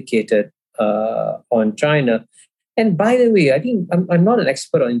replicated on China. And by the way, I think I'm not an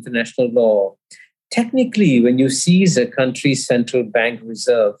expert on international law. Technically, when you seize a country's central bank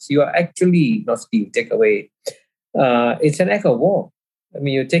reserves, you are actually not to take away. It's an act of war. I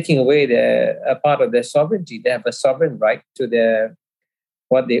mean, you're taking away a part of their sovereignty. They have a sovereign right to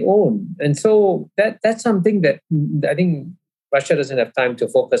what they own. And so that's something that I think Russia doesn't have time to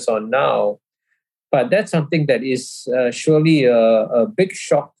focus on now. But that's something that is surely a big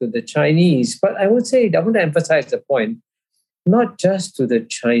shock to the Chinese. But I want to emphasize the point, not just to the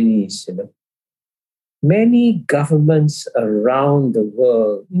Chinese. Many governments around the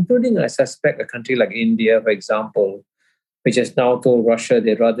world, including, I suspect, a country like India, for example, which has now told Russia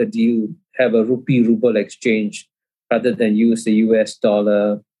they'd rather have a rupee-ruble exchange rather than use the US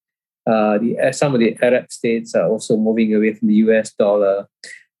dollar. Some of the Arab states are also moving away from the US dollar.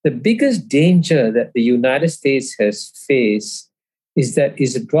 The biggest danger that the United States has faced is that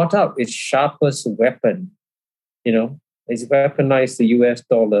it's brought out its sharpest weapon. It's weaponized the US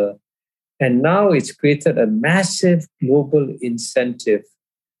dollar. And now it's created a massive global incentive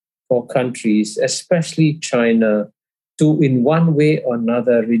for countries, especially China, to in one way or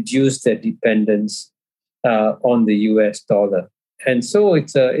another reduce their dependence on the US dollar. And so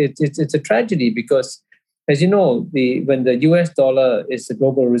it's a tragedy because, as you know, when the US dollar is the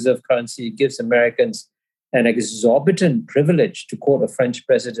global reserve currency, it gives Americans an exorbitant privilege, to quote a French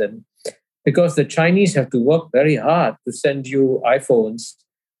president, because the Chinese have to work very hard to send you iPhones,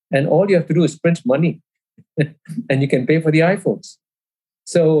 and all you have to do is print money, and you can pay for the iPhones.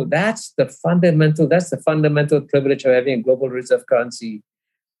 So that's the fundamental privilege of having a global reserve currency.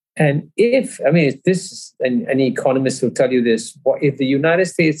 And any economist will tell you this, if the United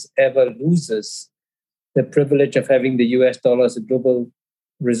States ever loses the privilege of having the US dollar as a global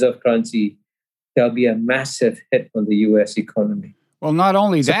reserve currency, there'll be a massive hit on the US economy. Well, not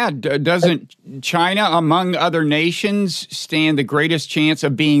only that, doesn't China, among other nations, stand the greatest chance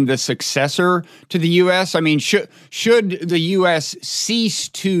of being the successor to the U.S.? I mean, should the U.S. cease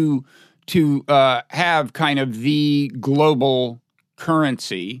to have kind of the global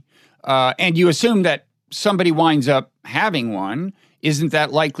currency, and you assume that somebody winds up having one, isn't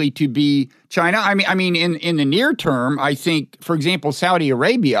that likely to be China? I mean, in the near term, I think, for example, Saudi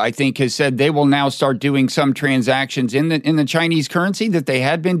Arabia, I think, has said they will now start doing some transactions in the Chinese currency that they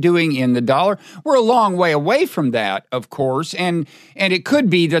had been doing in the dollar. We're a long way away from that, of course, and it could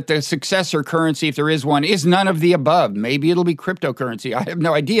be that the successor currency, if there is one, is none of the above. Maybe it'll be cryptocurrency. I have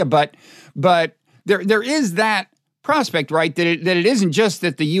no idea, but there is that prospect, right? That it isn't just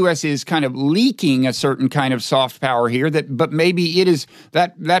that the U.S. is kind of leaking a certain kind of soft power here, but maybe it is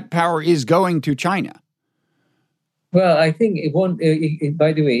that power is going to China. Well, I think it won't.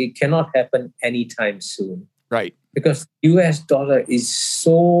 By the way, it cannot happen anytime soon, right? Because U.S. dollar is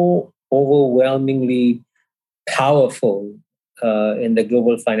so overwhelmingly powerful in the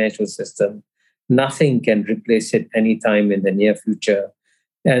global financial system. Nothing can replace it anytime in the near future.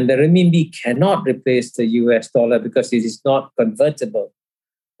 And the renminbi cannot replace the US dollar because it is not convertible.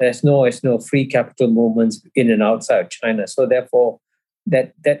 There's no free capital movements in and outside China. So therefore,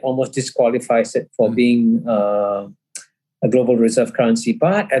 that almost disqualifies it for being a global reserve currency.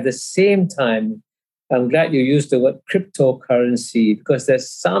 But at the same time, I'm glad you used the word cryptocurrency, because there's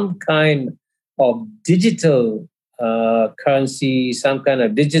some kind of digital currency, some kind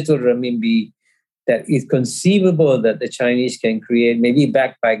of digital renminbi that is conceivable that the Chinese can create, maybe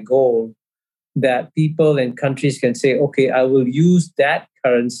backed by gold, that people and countries can say, okay, I will use that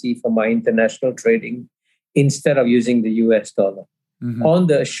currency for my international trading instead of using the US dollar, on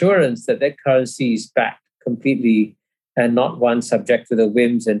the assurance that that currency is backed completely and not one subject to the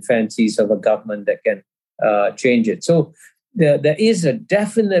whims and fancies of a government that can change it. So there is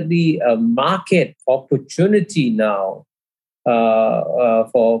definitely a market opportunity now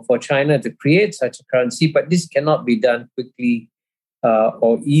for China to create such a currency, but this cannot be done quickly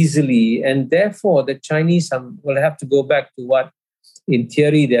or easily. And therefore, the Chinese will have to go back to what, in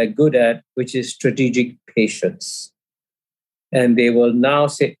theory, they're good at, which is strategic patience. And they will now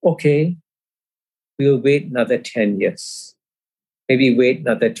say, okay, we'll wait another 10 years, maybe wait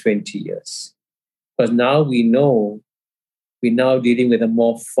another 20 years. Because now we know we're now dealing with a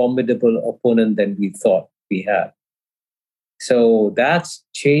more formidable opponent than we thought we had. So that's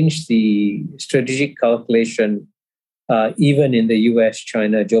changed the strategic calculation, even in the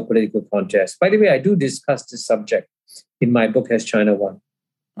US-China geopolitical contest. By the way, I do discuss this subject in my book, Has China Won?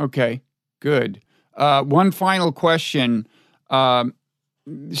 Okay, good. One final question.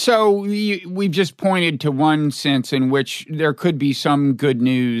 So we've just pointed to one sense in which there could be some good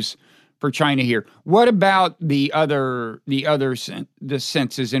news for China here. What about the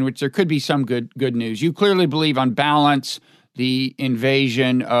senses in which there could be some good news? You clearly believe, on balance, the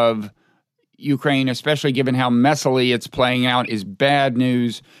invasion of Ukraine, especially given how messily it's playing out, is bad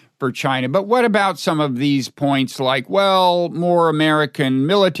news for China. But what about some of these points like, well, more American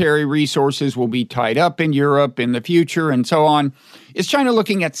military resources will be tied up in Europe in the future and so on? Is China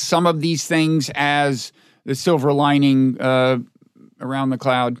looking at some of these things as the silver lining around the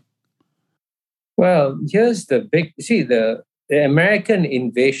cloud? Well, here's the American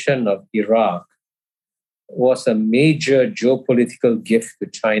invasion of Iraq was a major geopolitical gift to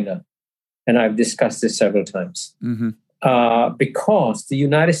China. And I've discussed this several times. Because the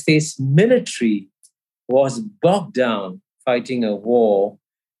United States military was bogged down fighting a war.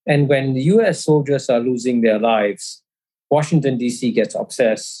 And when the US soldiers are losing their lives, Washington, D.C. gets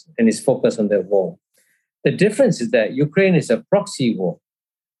obsessed and is focused on their war. The difference is that Ukraine is a proxy war.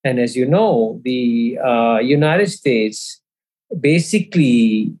 And as you know, the United States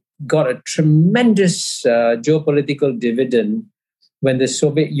basically got a tremendous geopolitical dividend when the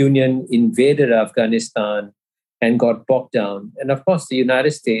Soviet Union invaded Afghanistan and got bogged down. And of course, the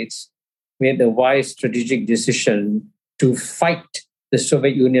United States made the wise strategic decision to fight the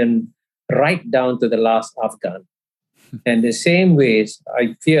Soviet Union right down to the last Afghan. And the same ways,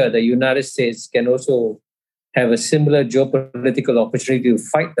 I fear the United States can also have a similar geopolitical opportunity to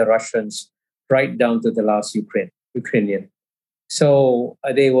fight the Russians right down to the last Ukrainian. So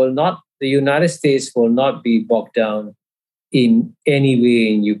the United States will not be bogged down in any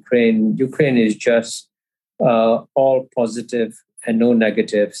way in Ukraine. Ukraine is just all positive and no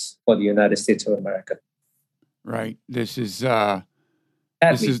negatives for the United States of America. Right. This is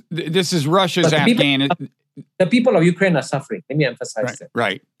Russia's Afghanistan. The people of Ukraine are suffering. Let me emphasize that.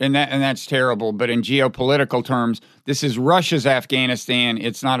 Right. And that's terrible. But in geopolitical terms, this is Russia's Afghanistan.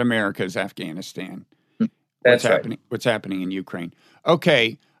 It's not America's Afghanistan. That's right. What's happening in Ukraine.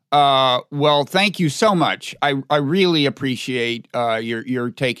 Okay. Well, thank you so much. I really appreciate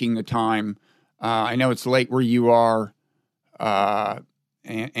your taking the time. I know it's late where you are.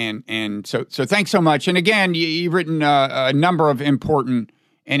 And so thanks so much. And again, you've written a number of important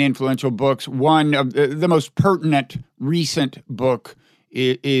and influential books. One of the most pertinent recent book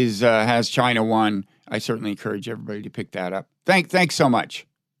is Has China Won? I certainly encourage everybody to pick that up. Thanks so much.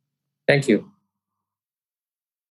 Thank you.